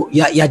 You're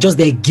just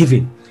there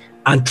giving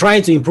and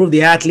trying to improve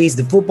the athletes,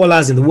 the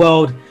footballers in the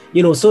world,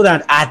 so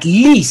that at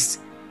least,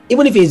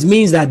 even if it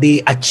means that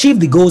they achieve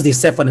the goals they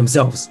set for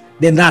themselves,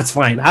 then that's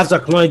fine. I have to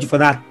acknowledge you for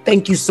that.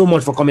 Thank you so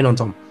much for coming on,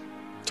 Tom.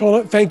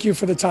 Tola, thank you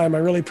for the time. I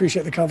really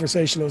appreciate the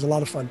conversation. It was a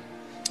lot of fun.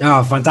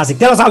 Oh, fantastic.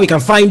 Tell us how we can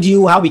find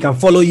you, how we can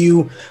follow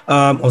you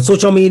on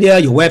social media,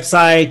 your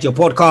website, your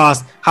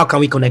podcast. How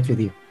can we connect with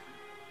you?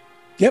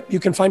 Yep,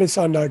 you can find us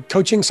on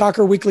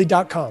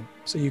coachingsoccerweekly.com.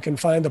 So you can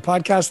find the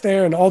podcast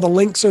there and all the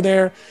links are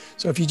there.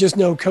 So if you just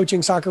know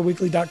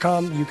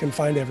coachingsoccerweekly.com, you can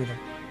find everything.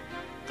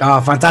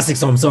 Fantastic,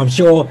 Tom. So I'm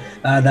sure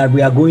that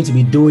we are going to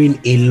be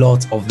doing a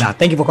lot of that.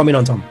 Thank you for coming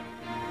on, Tom.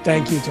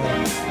 Thank you,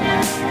 Tom.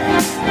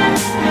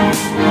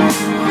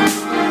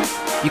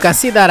 You can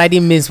see that I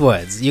didn't mince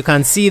words. You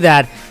can see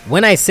that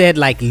when I said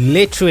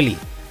literally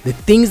the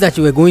things that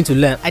you were going to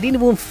learn, I didn't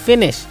even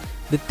finish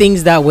the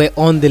things that were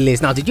on the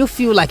list. Now, did you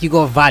feel like you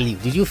got value?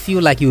 Did you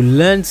feel like you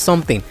learned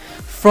something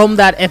from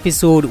that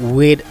episode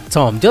with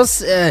Tom?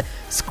 Just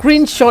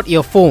screenshot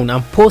your phone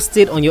and post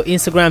it on your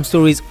Instagram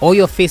stories or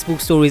your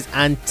Facebook stories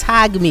and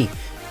tag me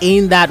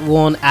in that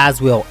one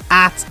as well,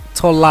 at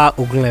Tola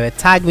Ogunlere.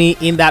 Tag me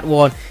in that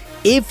one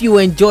if you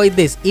enjoyed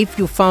this, if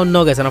you found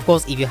nuggets, and of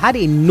course, if you had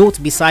a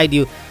note beside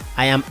you,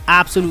 I am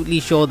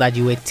absolutely sure that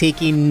you were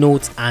taking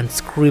notes and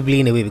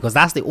scribbling away, because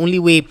that's the only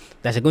way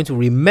that you're going to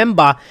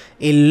remember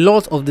a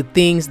lot of the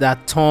things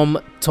that Tom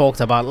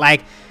talked about.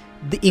 Like,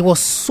 it was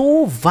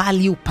so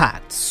value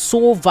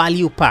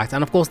packed.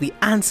 And of course, the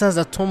answers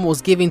that Tom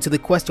was giving to the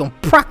question,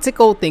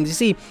 practical things. You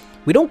see,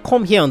 we don't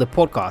come here on the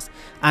podcast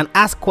and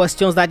ask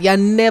questions that you're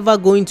never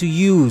going to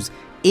use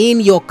in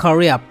your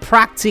career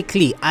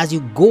practically as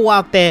you go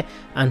out there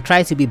and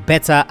try to be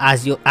better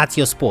at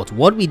your sport.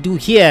 What we do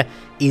here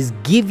is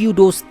give you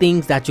those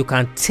things that you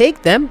can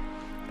take them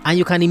and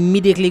you can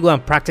immediately go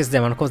and practice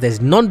them. And of course, there's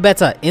none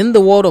better in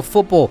the world of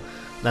football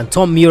than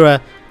Tom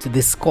Mura to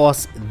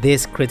discuss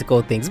these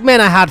critical things. Man,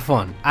 I had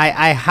fun.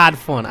 I had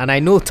fun, and I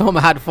know Tom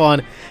had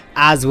fun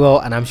as well,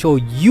 and I'm sure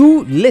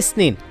you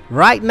listening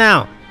right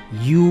now,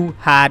 you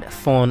had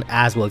fun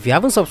as well. If you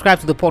haven't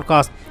subscribed to the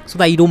podcast so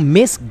that you don't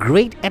miss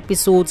great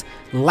episodes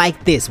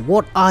like this,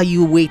 what are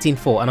you waiting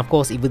for? And of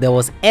course, if there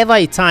was ever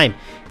a time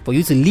for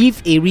you to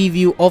leave a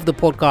review of the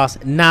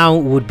podcast, now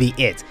would be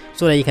it,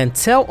 so that you can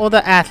tell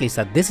other athletes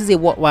that this is a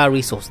worthwhile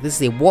resource,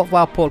 this is a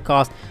worthwhile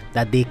podcast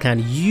that they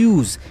can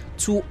use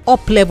to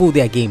up level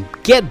their game,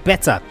 get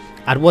better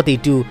at what they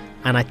do,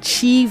 and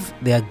achieve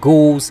their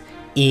goals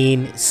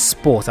in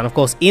sports. And of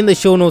course, in the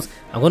show notes,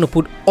 I'm going to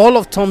put all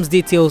of Tom's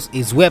details,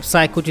 his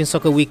website, Coaching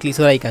Soccer Weekly,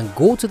 so that you can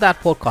go to that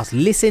podcast,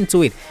 listen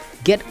to it,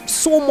 get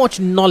so much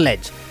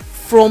knowledge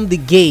from the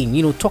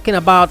game, talking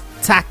about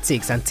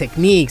tactics and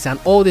techniques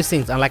and all these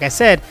things. And like I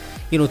said,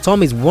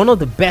 Tom is one of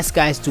the best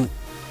guys to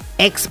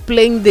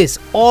explain this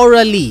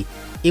orally,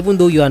 even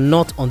though you are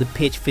not on the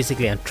pitch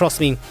physically. And trust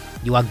me,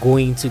 you are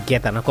going to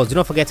get that. And of course, do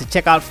not forget to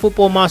check out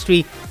Football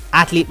Mastery,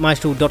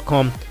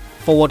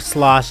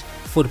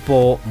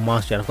 athletemaestro.com/football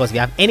mastery. And of course, if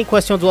you have any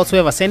questions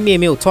whatsoever, send me a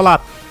mail,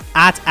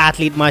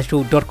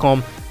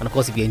 tola@athletemaestro.com. And of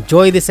course, if you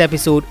enjoy this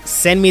episode,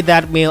 send me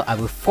that mail. I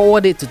will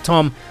forward it to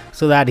Tom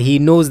so that he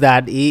knows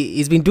that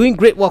he's been doing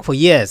great work for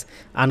years.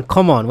 And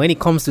come on, when it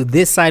comes to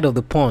this side of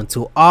the pond,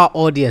 to our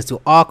audience, to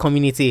our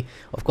community,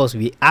 of course,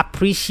 we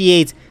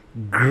appreciate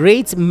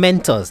great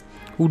mentors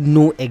who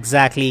know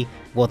exactly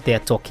what they're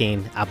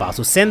talking about.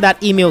 So send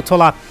that email,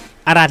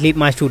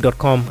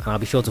 tola@athletemaestro.com, and I'll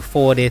be sure to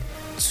forward it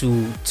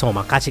to Tom.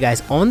 I'll catch you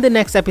guys on the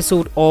next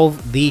episode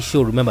of the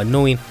show. Remember,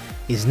 knowing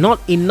is not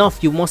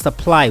enough, you must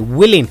apply.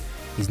 Willing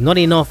is not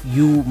enough,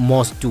 you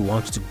must do. I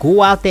want you to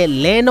go out there,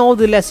 learn all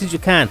the lessons you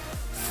can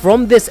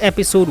from this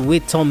episode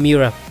with Tom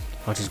Mura.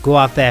 I want you to go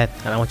out there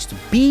and I want you to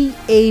be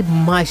a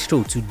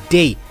maestro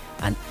today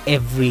and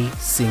every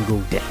single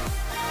day.